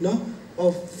amount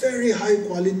of very high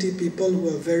quality people who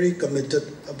are very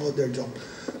committed about their job.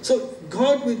 So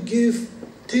God will give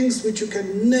things which you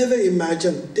can never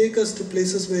imagine, take us to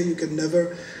places where you can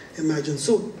never imagine.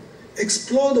 So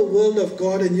explore the world of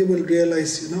God and you will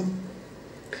realize,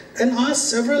 and ask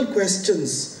several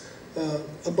questions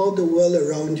about the world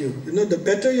around you. The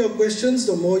better your questions,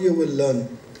 the more you will learn.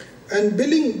 And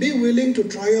be willing to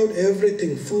try out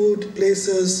everything, food,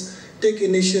 places, take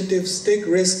initiatives, take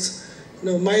risks.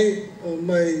 The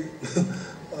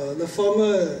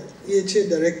former EHA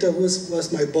director who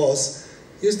was my boss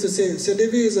used to say,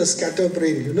 Sedevi is a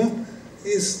scatterbrain,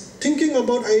 He's thinking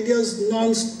about ideas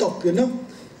non-stop,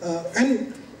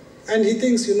 and he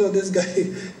thinks, this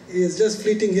guy is just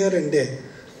fleeting here and there.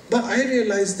 But I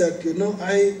realized that,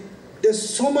 there's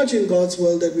so much in God's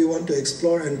world that we want to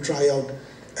explore and try out.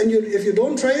 And if you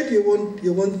don't try it, you won't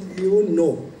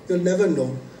know. You'll never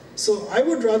know. So I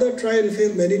would rather try and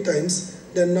fail many times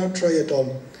than not try at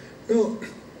all.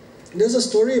 There's a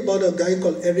story about a guy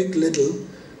called Eric Liddell,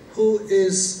 who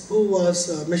was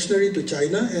a missionary to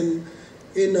China, and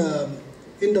in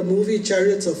the movie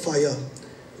Chariots of Fire,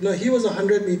 he was a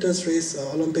 100 meters race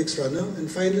Olympics runner, and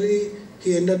finally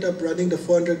he ended up running the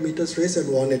 400 meters race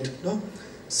and won it.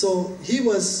 So he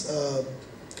was,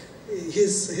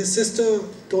 his sister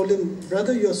told him,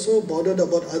 brother, you're so bothered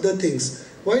about other things.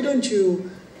 Why don't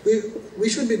you, we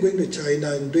should be going to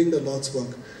China and doing the Lord's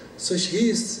work. So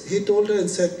he told her and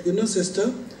said,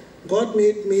 sister, God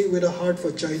made me with a heart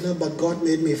for China, but God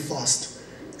made me fast.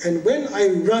 And when I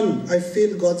run, I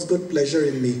feel God's good pleasure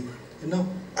in me.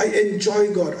 I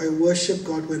enjoy God. I worship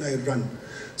God when I run.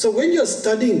 So when you're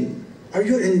studying, are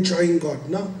you enjoying God?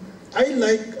 No. I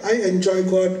enjoy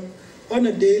God on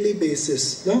a daily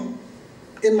basis. No.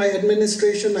 In my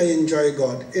administration, I enjoy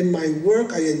God. In my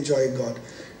work, I enjoy God.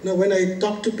 When I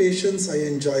talk to patients, I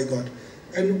enjoy God.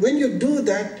 And when you do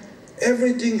that,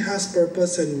 everything has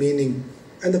purpose and meaning.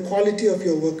 And the quality of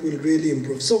your work will really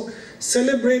improve. So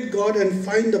celebrate God and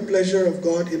find the pleasure of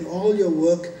God in all your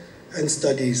work and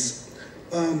studies.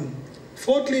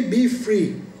 Fourthly, be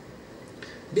free.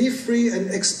 Be free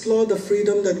and explore the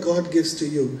freedom that God gives to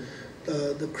you.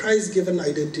 The Christ-given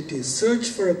identity. Search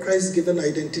for a Christ-given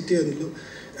identity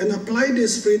and apply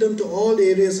this freedom to all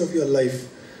areas of your life.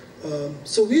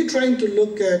 So we're trying to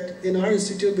look at, in our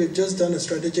institute, we've just done a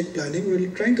strategic planning. We're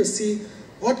trying to see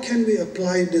what can we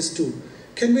apply this to.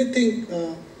 Can we think,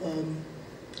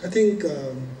 I think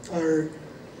the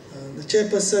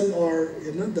chairperson or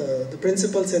the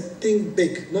principal said, think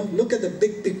big, look at the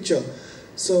big picture.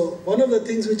 So one of the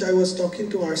things which I was talking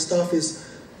to our staff is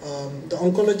the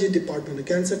oncology department, the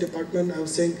cancer department. I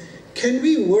was saying, can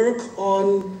we work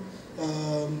on,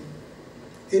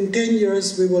 in 10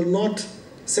 years, we will not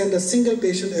send a single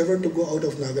patient ever to go out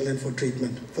of Nagaland for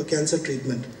treatment, for cancer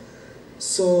treatment.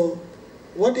 So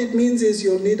what it means is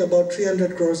you'll need about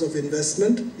 300 crores of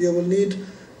investment. You will need,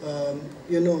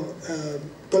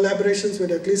 collaborations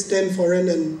with at least 10 foreign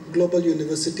and global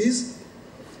universities,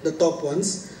 the top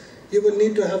ones. You will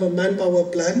need to have a manpower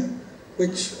plan,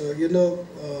 which,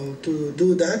 to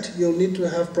do that, you'll need to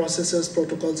have processes,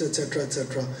 protocols, etc.,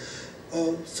 etc.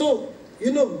 So,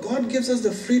 God gives us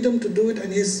the freedom to do it,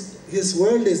 and His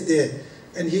world is there,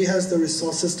 and He has the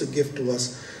resources to give to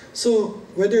us. So,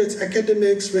 whether it's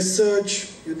academics,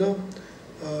 research,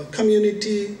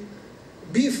 community,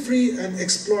 be free and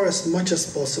explore as much as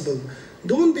possible.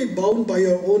 Don't be bound by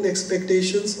your own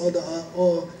expectations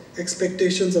or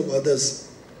expectations of others.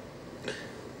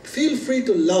 Feel free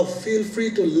to love, feel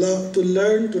free to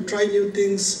learn, to try new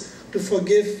things, to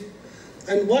forgive.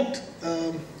 And what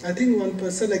I think one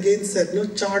person again said,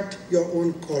 chart your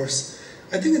own course.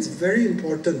 I think it's very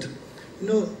important.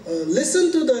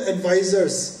 Listen to the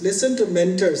advisors, listen to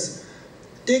mentors,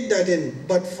 take that in,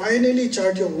 but finally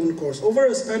chart your own course. Over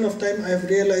a span of time, I have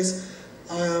realized,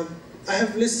 I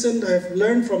have listened, I have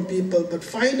learned from people, but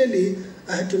finally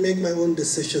I had to make my own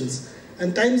decisions.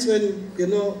 And times when,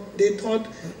 they thought,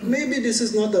 maybe this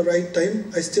is not the right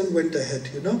time, I still went ahead,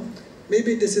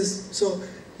 Maybe this is, so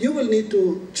you will need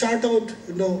to chart out,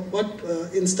 what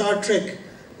in Star Trek,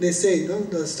 they say,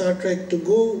 the Star Trek, to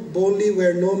go boldly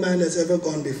where no man has ever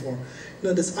gone before.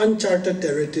 This uncharted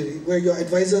territory where your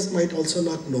advisors might also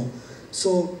not know.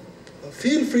 So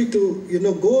feel free to,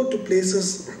 go to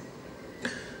places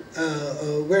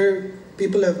where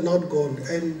people have not gone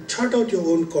and chart out your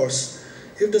own course.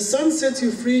 If the sun sets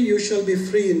you free, you shall be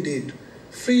free indeed.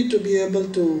 Free to be able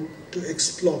to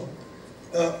explore.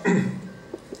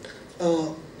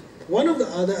 One of the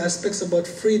other aspects about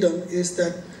freedom is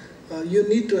that you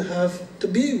need to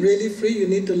be really free, you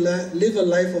need to live a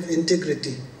life of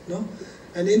integrity.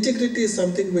 And integrity is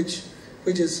something which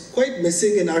is quite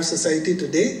missing in our society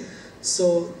today.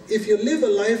 So if you live a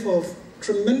life of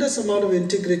tremendous amount of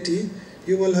integrity,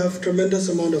 you will have tremendous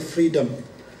amount of freedom.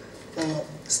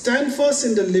 Stand first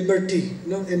in the liberty,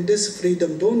 in this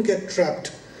freedom. Don't get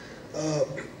trapped.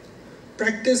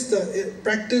 Practice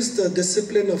the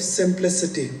discipline of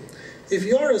simplicity. If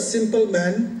you're a simple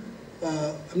man,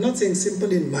 I'm not saying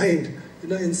simple in mind,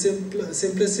 in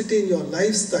simplicity in your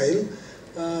lifestyle,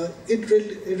 it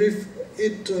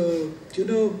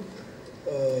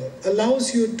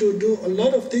allows you to do a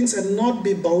lot of things and not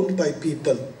be bound by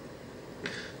people.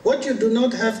 What you do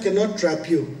not have cannot trap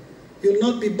you. You'll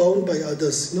not be bound by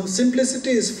others.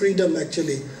 Simplicity is freedom,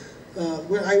 actually.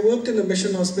 Where I worked in a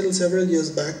mission hospital several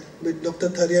years back with Dr.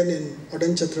 Tharian in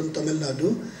Odanchatram, Tamil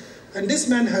Nadu, and this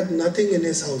man had nothing in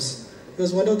his house. He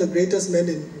was one of the greatest men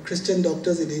in Christian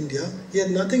doctors in India. He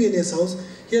had nothing in his house.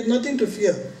 He had nothing to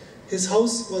fear. His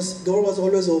door was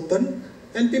always open,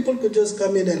 and people could just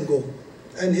come in and go.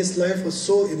 And his life was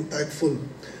so impactful.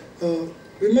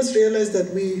 We must realize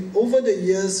that over the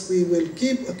years, we will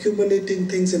keep accumulating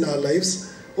things in our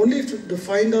lives, only to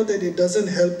find out that it doesn't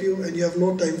help you and you have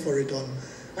no time for it all.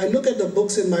 I look at the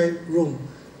books in my room.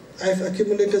 I've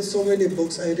accumulated so many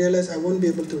books, I realize I won't be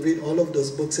able to read all of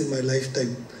those books in my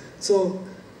lifetime. So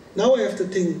now I have to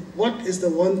think, what is the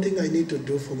one thing I need to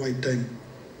do for my time?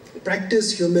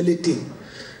 Practice humility.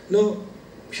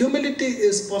 Humility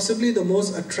is possibly the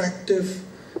most attractive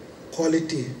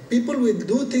quality. People will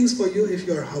do things for you if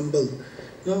you are humble.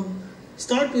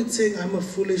 Start with saying, I'm a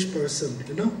foolish person.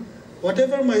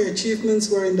 Whatever my achievements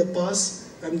were in the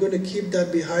past, I'm going to keep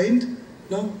that behind.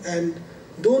 And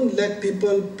don't let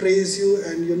people praise you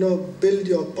and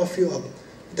puff you up.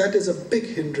 That is a big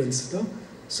hindrance.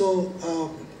 So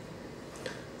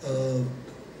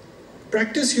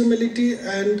practice humility,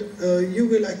 and you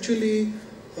will actually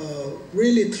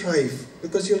really thrive,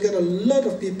 because you'll get a lot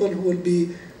of people who will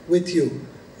be with you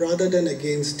rather than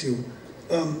against you.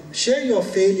 Share your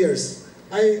failures.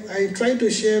 I try to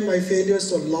share my failures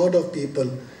to a lot of people.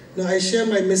 I share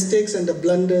my mistakes and the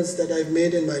blunders that I've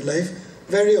made in my life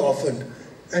very often.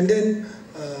 And then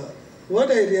what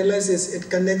I realize is it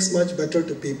connects much better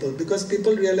to people, because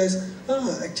people realize,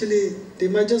 actually, they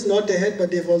might just nod their head,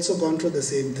 but they've also gone through the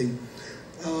same thing.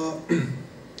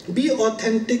 Be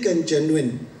authentic and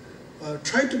genuine.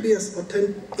 Try to be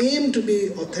aim to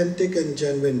be authentic and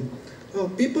genuine.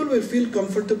 People will feel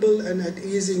comfortable and at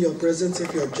ease in your presence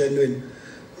if you're genuine.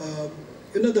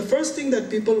 the first thing that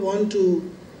people want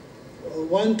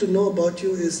to know about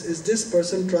you is this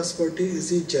person trustworthy? Is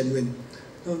he genuine?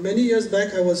 Now, many years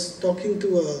back, I was talking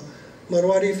to a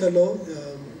Marwari fellow,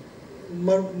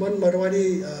 one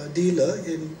Marwari dealer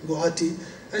in Guwahati.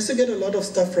 I used to get a lot of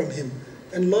stuff from him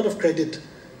and a lot of credit.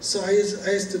 So I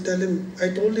used to tell him, I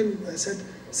told him, I said,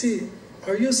 see,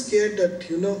 are you scared that,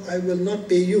 I will not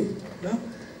pay you? No?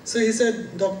 So he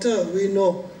said, doctor, we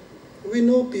know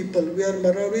people. We are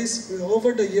Marwaris.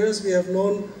 Over the years, we have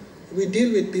known, we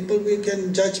deal with people, we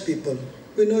can judge people.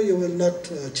 We know you will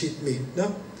not cheat me.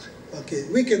 No? Okay,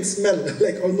 we can smell,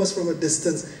 like almost from a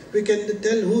distance. We can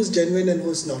tell who's genuine and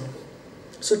who's not.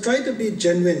 So try to be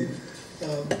genuine.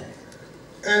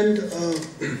 And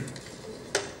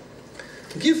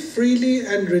give freely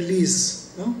and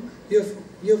release. No?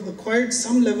 You've acquired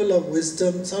some level of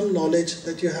wisdom, some knowledge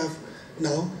that you have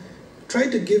now. Try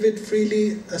to give it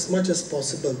freely as much as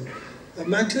possible.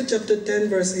 Matthew chapter 10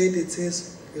 verse 8, it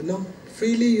says,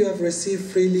 freely you have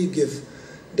received, freely give.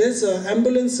 There's an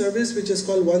ambulance service which is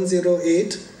called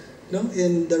 108.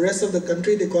 In the rest of the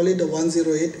country they call it the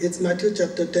 108. It's Matthew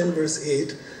chapter 10 verse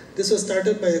 8. This was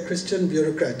started by a Christian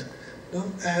bureaucrat.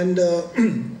 And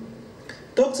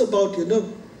talks about,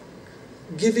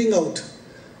 giving out.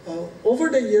 Over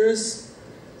the years,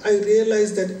 I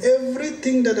realized that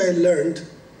everything that I learned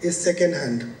is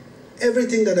second-hand.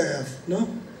 Everything that I have.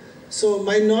 So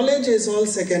my knowledge is all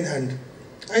second-hand.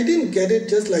 I didn't get it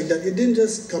just like that. It didn't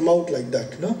just come out like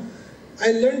that.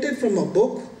 I learned it from a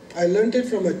book. I learned it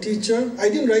from a teacher. I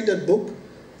didn't write that book.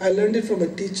 I learned it from a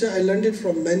teacher. I learned it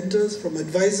from mentors, from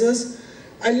advisors.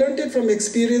 I learned it from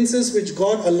experiences which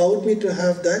God allowed me to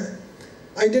have that.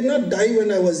 I did not die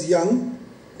when I was young,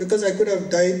 because I could have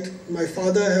died. My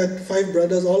father had 5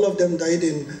 brothers. All of them died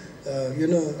in,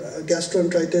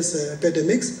 gastroenteritis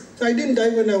epidemics. So I didn't die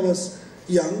when I was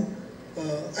young.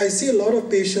 I see a lot of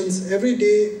patients every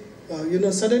day.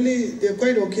 Suddenly they're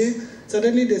quite okay.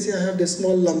 Suddenly they say, I have this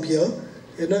small lump here,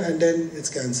 and then it's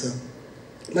cancer.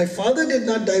 My father did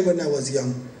not die when I was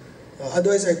young.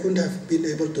 Otherwise I couldn't have been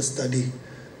able to study.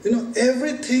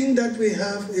 Everything that we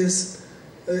have is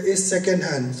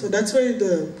second-hand. So that's why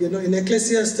in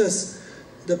Ecclesiastes,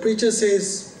 the preacher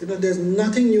says, there's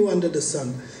nothing new under the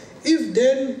sun. If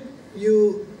then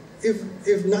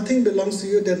if nothing belongs to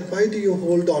you, then why do you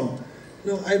hold on?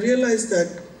 I realized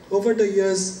that over the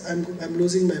years I'm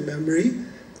losing my memory,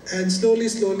 and slowly,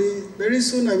 very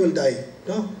soon I will die.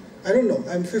 I don't know.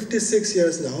 I'm 56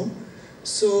 years now,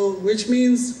 so which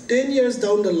means 10 years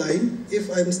down the line, if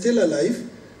I'm still alive,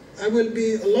 I will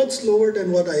be a lot slower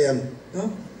than what I am.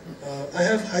 I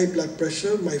have high blood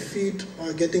pressure, my feet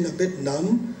are getting a bit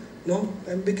numb,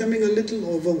 I'm becoming a little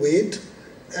overweight,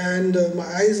 and my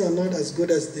eyes are not as good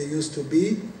as they used to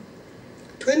be.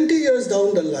 20 years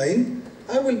down the line,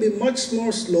 I will be much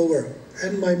more slower,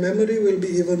 and my memory will be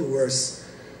even worse.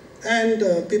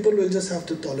 And people will just have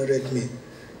to tolerate me.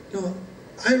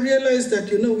 I realized that,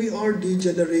 we are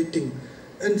degenerating.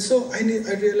 And so I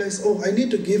realized, I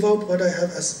need to give out what I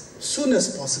have as soon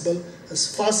as possible,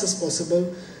 as fast as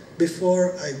possible,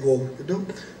 before I go.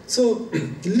 So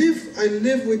I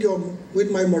live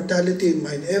with my mortality in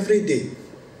mind every day.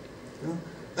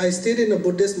 I stayed in a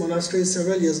Buddhist monastery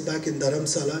several years back in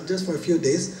Dharamsala, just for a few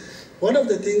days. One of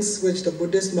the things which the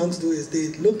Buddhist monks do is they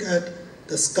look at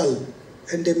the skull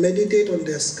and they meditate on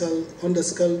the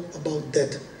skull about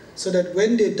death, so that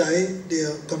when they die, they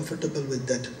are comfortable with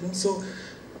that. So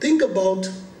think about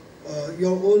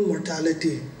your own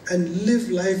mortality and live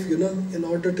life, in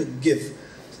order to give.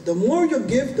 So the more you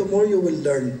give, the more you will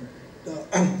learn.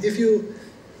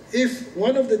 If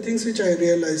one of the things which I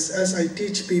realize as I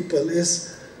teach people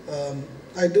is,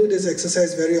 I do this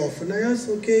exercise very often. I ask,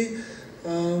 okay,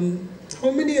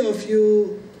 how many of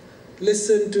you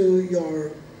listened to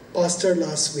your pastor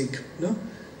last week?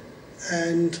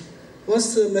 And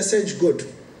was the message good?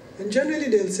 And generally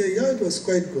they'll say, yeah, it was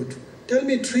quite good. Tell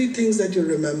me 3 things that you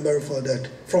remember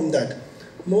from that.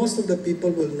 Most of the people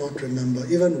will not remember,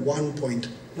 even 1 point.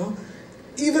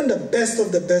 Even the best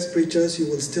of the best preachers, you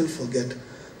will still forget.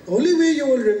 The only way you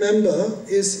will remember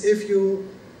is if you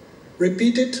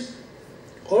repeat it,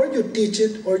 or you teach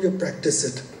it, or you practice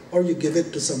it, or you give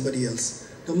it to somebody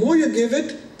else. The more you give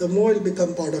it, the more it will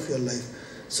become part of your life.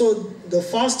 So the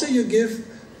faster you give,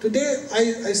 today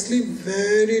I sleep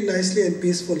very nicely and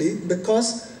peacefully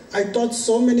because I taught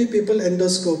so many people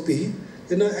endoscopy,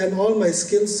 and all my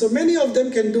skills. So many of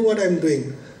them can do what I'm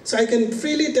doing. So I can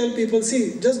freely tell people,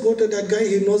 see, just go to that guy,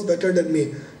 he knows better than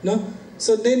me.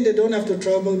 So then they don't have to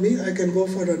trouble me. I can go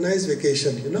for a nice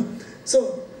vacation,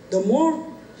 So the more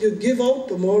you give out,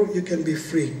 the more you can be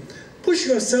free. push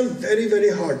yourself very,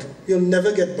 very hard. You'll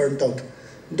never get burnt out.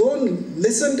 Don't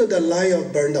listen to the lie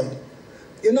of burnout.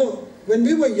 You know, when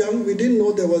we were young, we didn't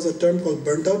know there was a term called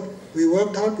burnt out. We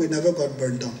worked hard, we never got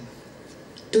burnt out.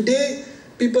 Today,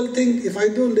 people think if I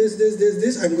do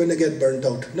this, I'm going to get burnt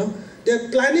out. No, they're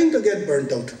planning to get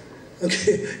burnt out.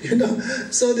 Okay, you know,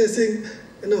 so they think,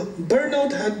 you know,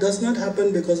 burnout does not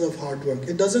happen because of hard work.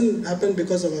 It doesn't happen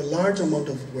because of a large amount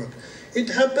of work. It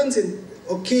happens in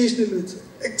occasionally with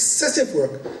excessive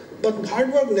work, but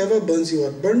hard work never burns you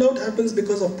out. Burnout happens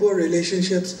because of poor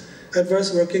relationships,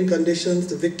 adverse working conditions,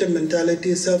 the victim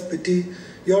mentality, self-pity,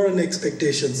 your own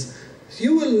expectations.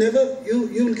 You will never,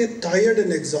 you will get tired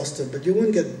and exhausted, but you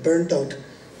won't get burnt out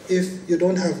if you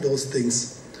don't have those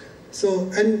things.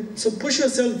 So push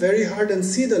yourself very hard and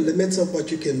see the limits of what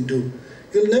you can do.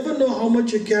 You'll never know how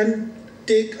much you can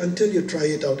take until you try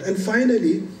it out. And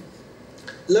finally,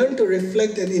 learn to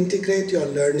reflect and integrate your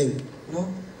learning. You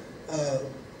know?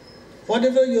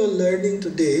 Whatever you're learning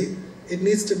today, it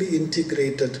needs to be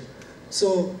integrated.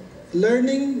 So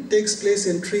learning takes place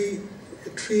in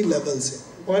three levels.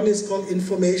 One is called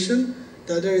information,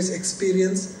 the other is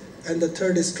experience, and the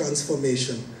third is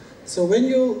transformation. So when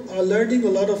you are learning a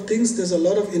lot of things, there's a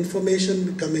lot of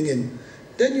information coming in.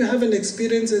 Then you have an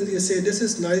experience and you say, this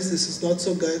is nice, this is not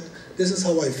so good, this is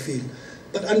how I feel.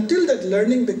 But until that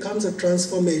learning becomes a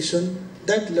transformation,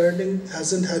 that learning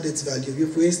hasn't had its value.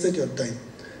 You've wasted your time.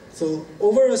 So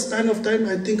over a span of time,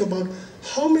 I think about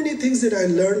how many things did I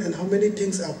learn and how many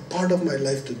things are part of my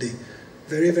life today.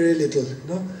 Very, very little. You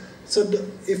know? So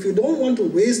if you don't want to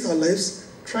waste our lives,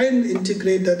 try and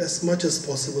integrate that as much as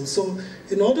possible. So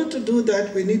in order to do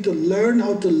that, we need to learn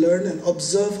how to learn and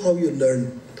observe how you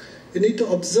learn. You need to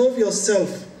observe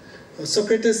yourself.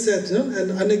 Socrates said, you know,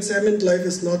 an unexamined life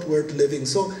is not worth living.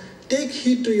 So take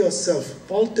heed to yourself.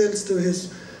 Paul tells to his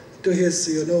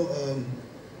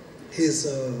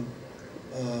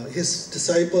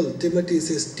disciple Timothy,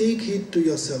 says, take heed to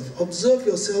yourself. Observe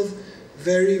yourself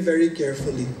very, very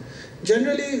carefully.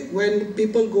 Generally, when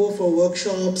people go for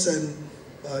workshops and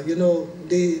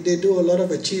they do a lot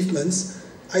of achievements,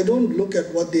 I don't look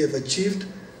at what they have achieved.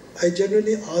 I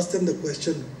generally ask them the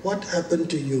question, what happened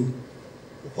to you?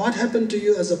 What happened to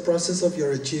you as a process of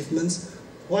your achievements?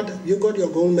 You got your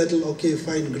gold medal, okay,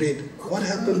 fine, great. What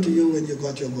happened to you when you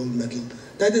got your gold medal?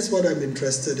 That is what I'm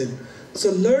interested in.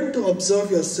 So learn to observe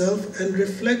yourself and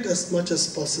reflect as much as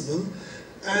possible.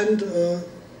 And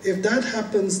if that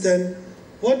happens, then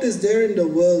what is there in the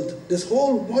world, this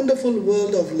whole wonderful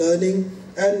world of learning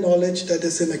and knowledge that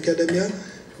is in academia,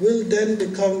 will then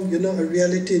become, a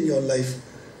reality in your life.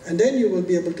 And then you will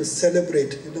be able to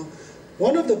celebrate,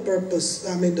 One of the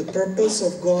purpose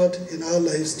of God in our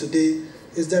lives today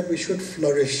is that we should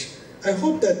flourish. I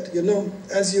hope that,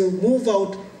 as you move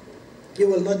out, you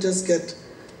will not just get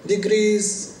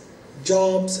degrees,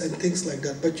 jobs, and things like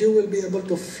that, but you will be able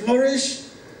to flourish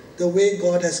the way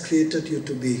God has created you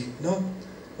to be.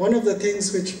 One of the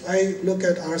things which I look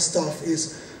at our staff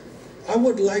is, I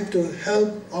would like to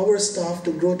help our staff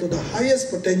to grow to the highest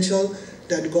potential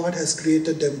that God has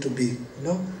created them to be.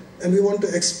 And we want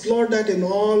to explore that in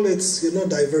all its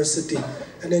diversity,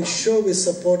 and ensure we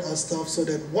support our staff so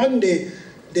that one day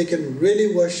they can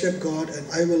really worship God, and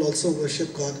I will also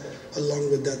worship God along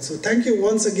with that. So thank you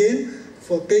once again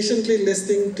for patiently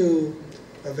listening to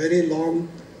a very long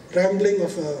rambling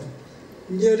of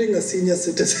nearing a senior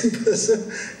citizen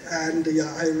person. And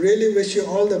yeah, I really wish you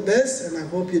all the best, and I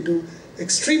hope you do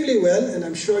extremely well, and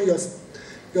I'm sure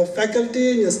your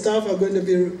faculty and your staff are going to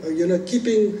be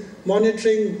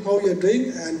monitoring how you're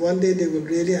doing, and one day they will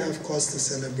really have cause to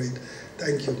celebrate.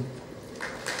 Thank you.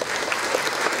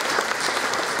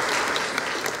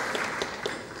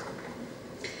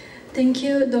 Thank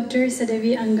you, Dr.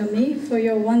 Sadevi Angami, for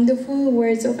your wonderful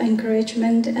words of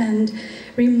encouragement and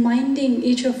reminding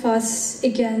each of us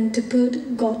again to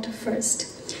put God first.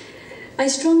 I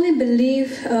strongly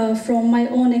believe from my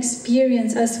own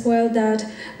experience as well that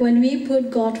when we put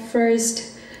God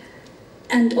first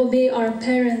and obey our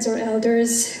parents or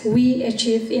elders, we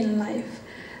achieve in life.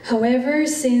 However,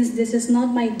 since this is not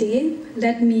my day,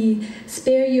 let me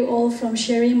spare you all from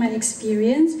sharing my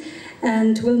experience,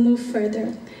 and we'll move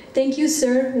further. Thank you,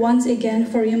 sir, once again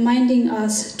for reminding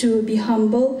us to be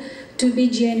humble, to be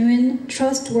genuine,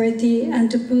 trustworthy, and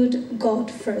to put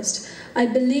God first. I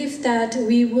believe that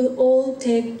we will all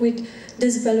take with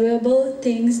these valuable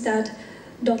things that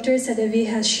Dr. Sadevi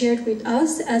has shared with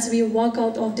us as we walk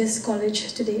out of this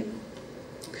college today.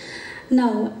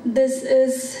 Now, this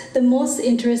is the most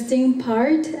interesting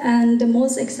part and the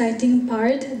most exciting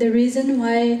part, the reason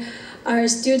why our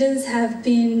students have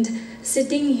been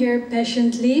sitting here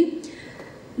patiently.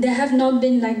 They have not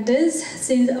been like this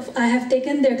since I have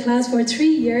taken their class for 3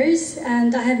 years,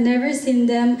 and I have never seen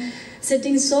them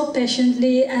sitting so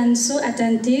patiently and so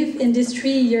attentive in these 3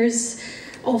 years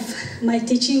of my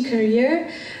teaching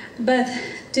career. But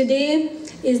today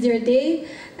is their day,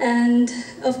 and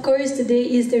of course today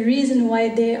is the reason why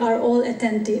they are all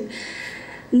attentive.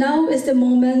 Now is the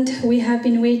moment we have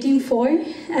been waiting for,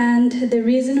 and the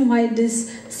reason why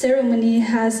this ceremony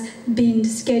has been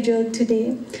scheduled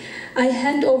today. I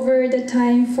hand over the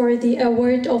time for the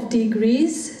award of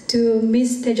degrees to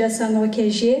Ms. Tejasano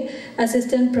Keje,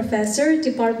 Assistant Professor,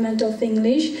 Department of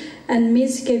English, and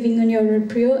Ms. Kevinunyo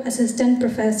Ruprio, Assistant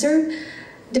Professor,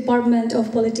 Department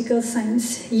of Political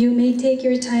Science. You may take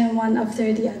your time one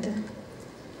after the other.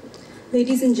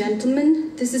 Ladies and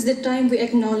gentlemen, this is the time we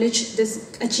acknowledge this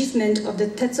achievement of the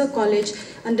Tetso College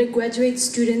undergraduate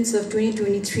students of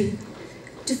 2023.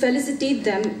 To felicitate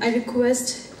them, I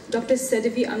request Dr.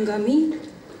 Sedevi Angami,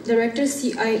 Director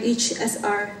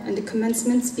CIHSR, and the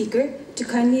commencement speaker to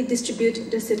kindly distribute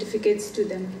the certificates to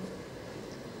them.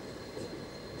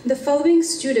 The following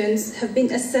students have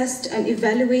been assessed and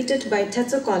evaluated by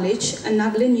Tetso College and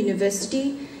Nagaland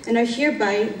University and are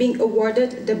hereby being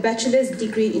awarded the bachelor's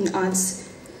degree in arts.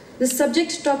 The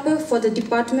subject topper for the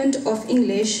Department of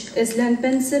English is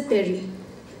Lenpentshu Peri.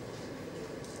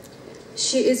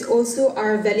 She is also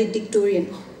our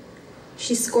valedictorian.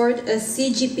 She scored a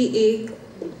CGPA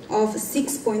of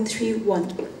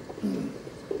 6.31.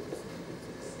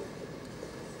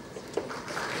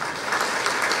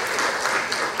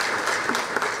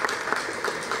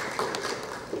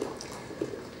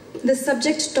 The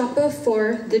subject topper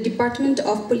for the Department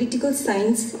of Political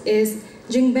Science is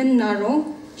Jingben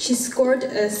Naro. She scored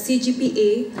a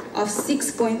CGPA of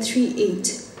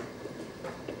 6.38.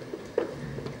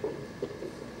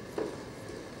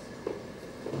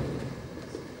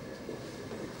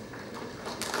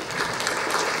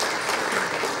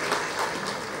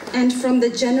 And from the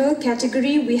general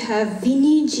category, we have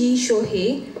Vini G.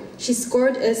 Shohei. She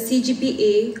scored a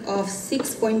CGPA of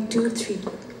 6.23.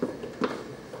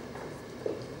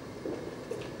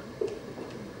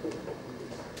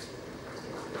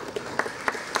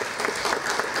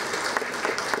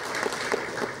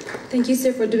 Thank you,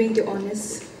 sir, for doing the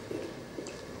honors.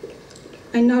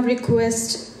 I now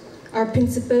request our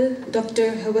principal,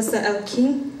 Dr. Hewasa L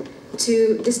Khing,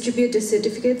 to distribute the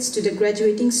certificates to the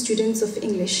graduating students of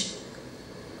English.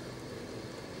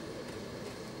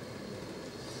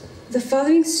 The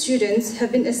following students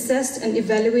have been assessed and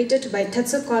evaluated by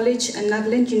Tetso College and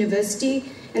Nagaland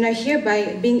University and are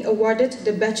hereby being awarded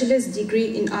the bachelor's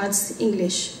degree in arts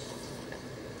English.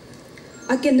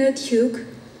 Akenert Hugh,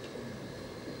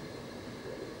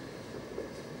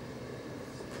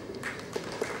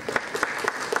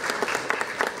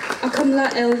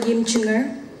 Akamla L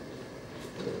Yimchinger,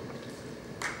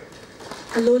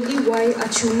 Aloli Y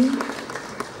Achumi,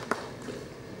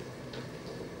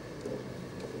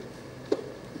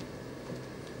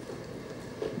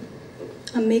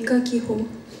 Ameka Kiho,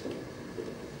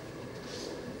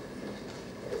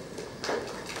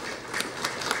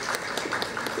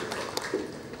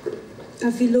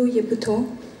 Avilo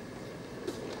Yeputo,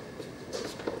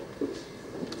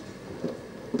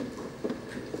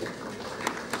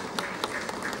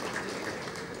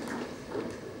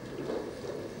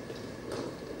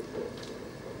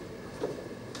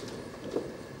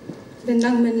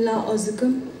 Benangmenla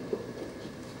Ozukum,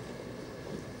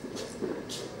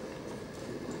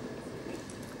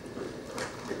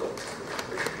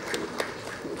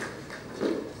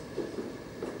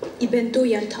 Ibento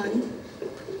Yantan,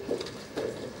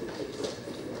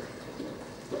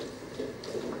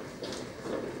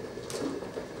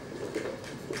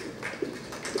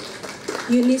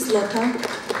 Eunice Lota,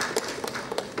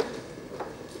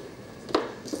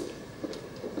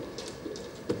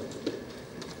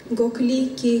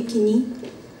 Gokuli K. Kini,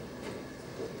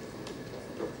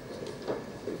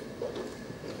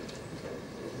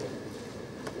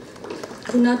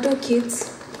 Kunato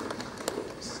Kids,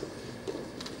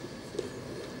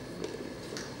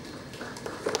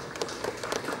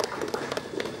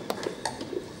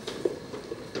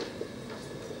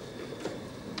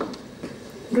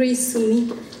 Grace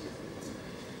Sumi,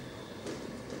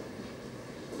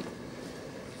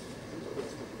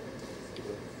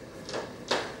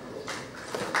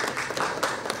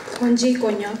 Honji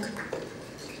Konyak,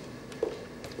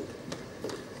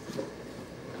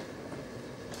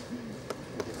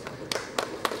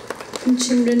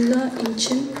 Imchinrinla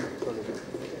Imchin,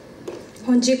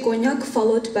 Honji Konyak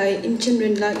followed by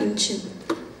Imchinrinla Imchin.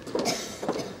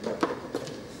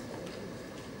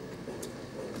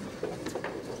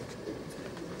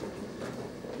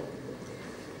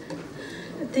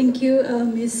 Thank you,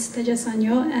 Ms.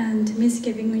 Tejasanyo and Ms.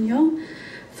 Kevingunyo,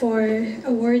 for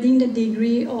awarding the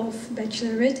degree of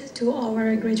Bachelorate to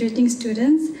our graduating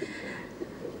students.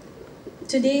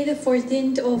 Today, the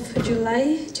 14th of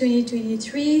July,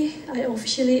 2023, I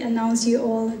officially announce you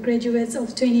all graduates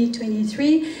of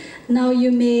 2023. Now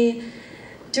you may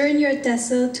turn your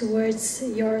tassel towards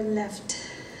your left.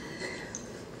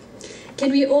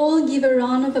 Can we all give a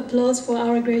round of applause for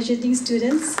our graduating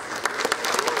students?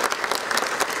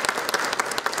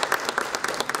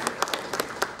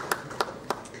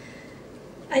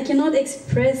 I cannot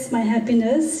express my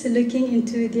happiness looking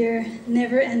into their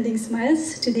never-ending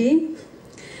smiles today.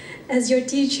 As your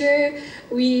teacher,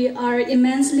 we are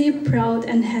immensely proud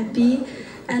and happy,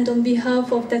 and on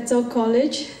behalf of Tetso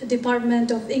College, Department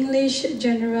of English,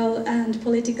 General and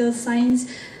Political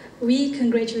Science, we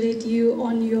congratulate you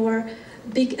on your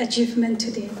big achievement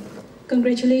today.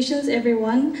 Congratulations,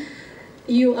 everyone.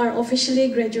 You are officially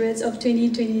graduates of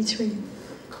 2023.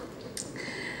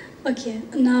 Okay,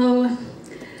 now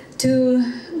to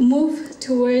move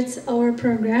towards our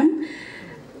program,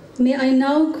 may I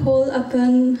now call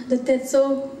upon the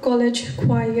Tetso College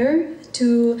Choir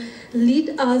to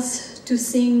lead us to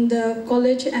sing the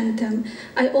college anthem.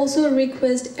 I also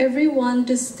request everyone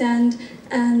to stand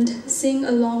and sing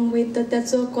along with the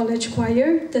Tetso College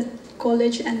Choir, the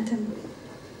college anthem.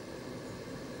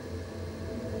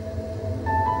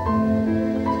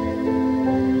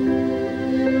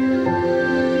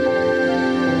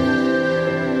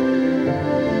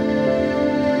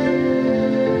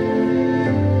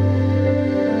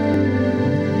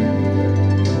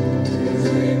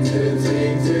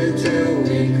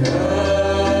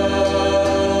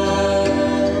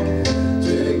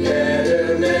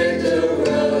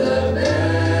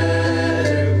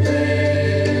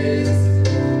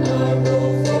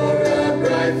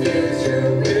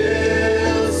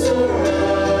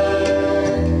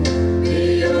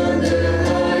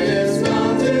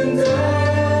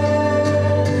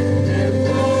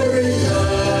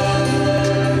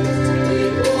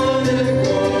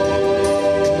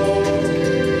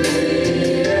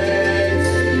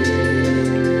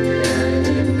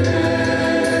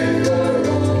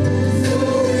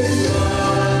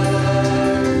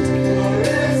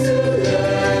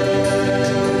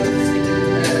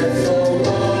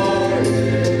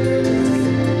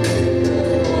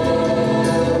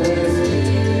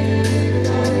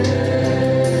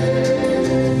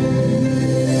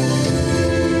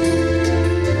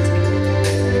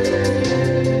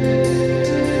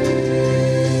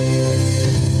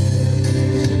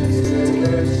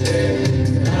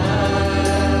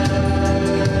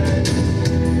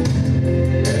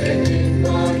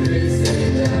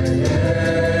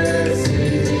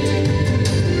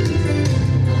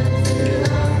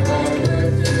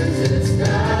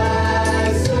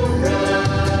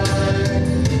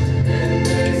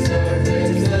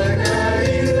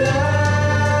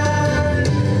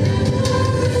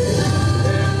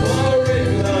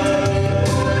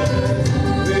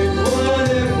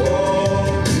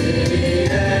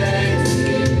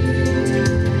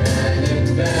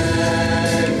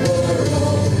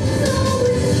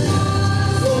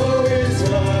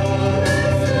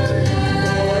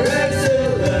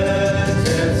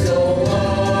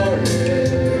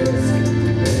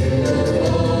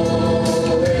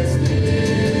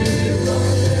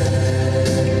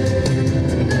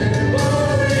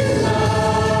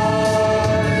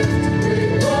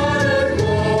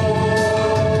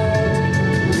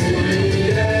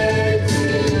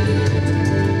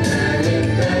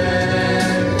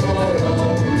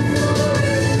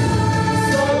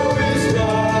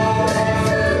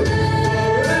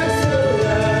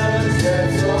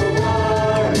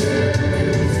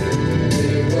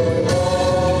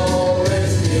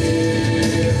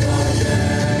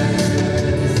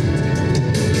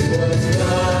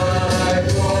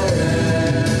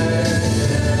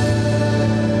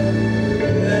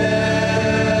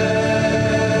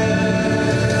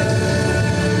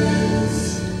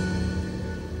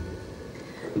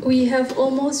 We have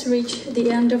almost reached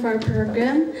the end of our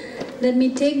program. Let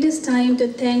me take this time to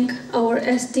thank our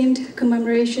esteemed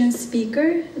commemoration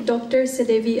speaker, Dr.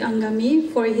 Sedevi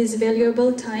Angami, for his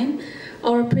valuable time,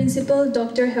 our principal,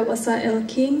 Dr. Hewasa L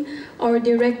Khing, our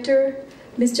director,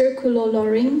 Mr. Kulo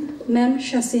Lorin, Ma'am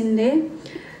Shasinle,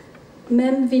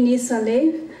 Ma'am Vinny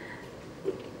Saleh,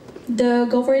 the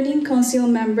governing council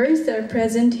members that are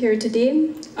present here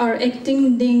today, our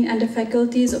acting dean and the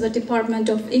faculties of the Department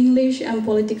of English and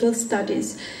Political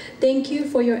Studies. Thank you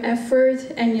for your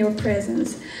effort and your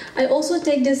presence. I also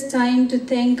take this time to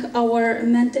thank our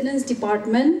maintenance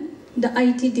department, the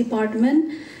IT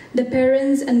department, the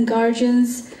parents and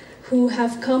guardians who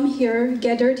have come here,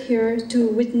 gathered here to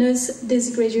witness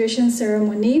this graduation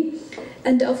ceremony,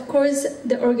 and of course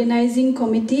the organizing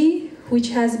committee, which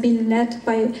has been led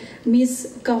by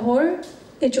Ms. Kahor,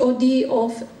 HOD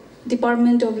of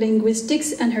Department of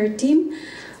Linguistics and her team,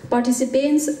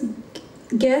 participants,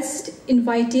 guests,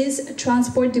 invitees,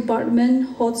 transport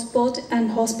department, hotspot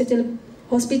and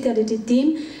hospitality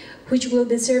team, which will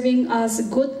be serving us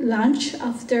good lunch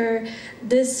after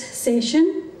this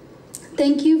session.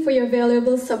 Thank you for your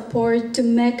valuable support to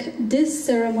make this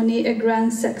ceremony a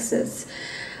grand success.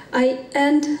 I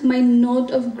end my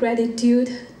note of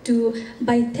gratitude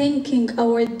by thanking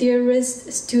our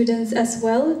dearest students as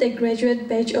well, the graduate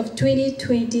batch of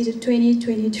 2020 to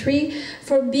 2023,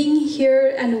 for being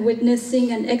here and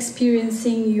witnessing and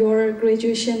experiencing your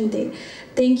graduation day.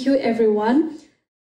 Thank you, everyone.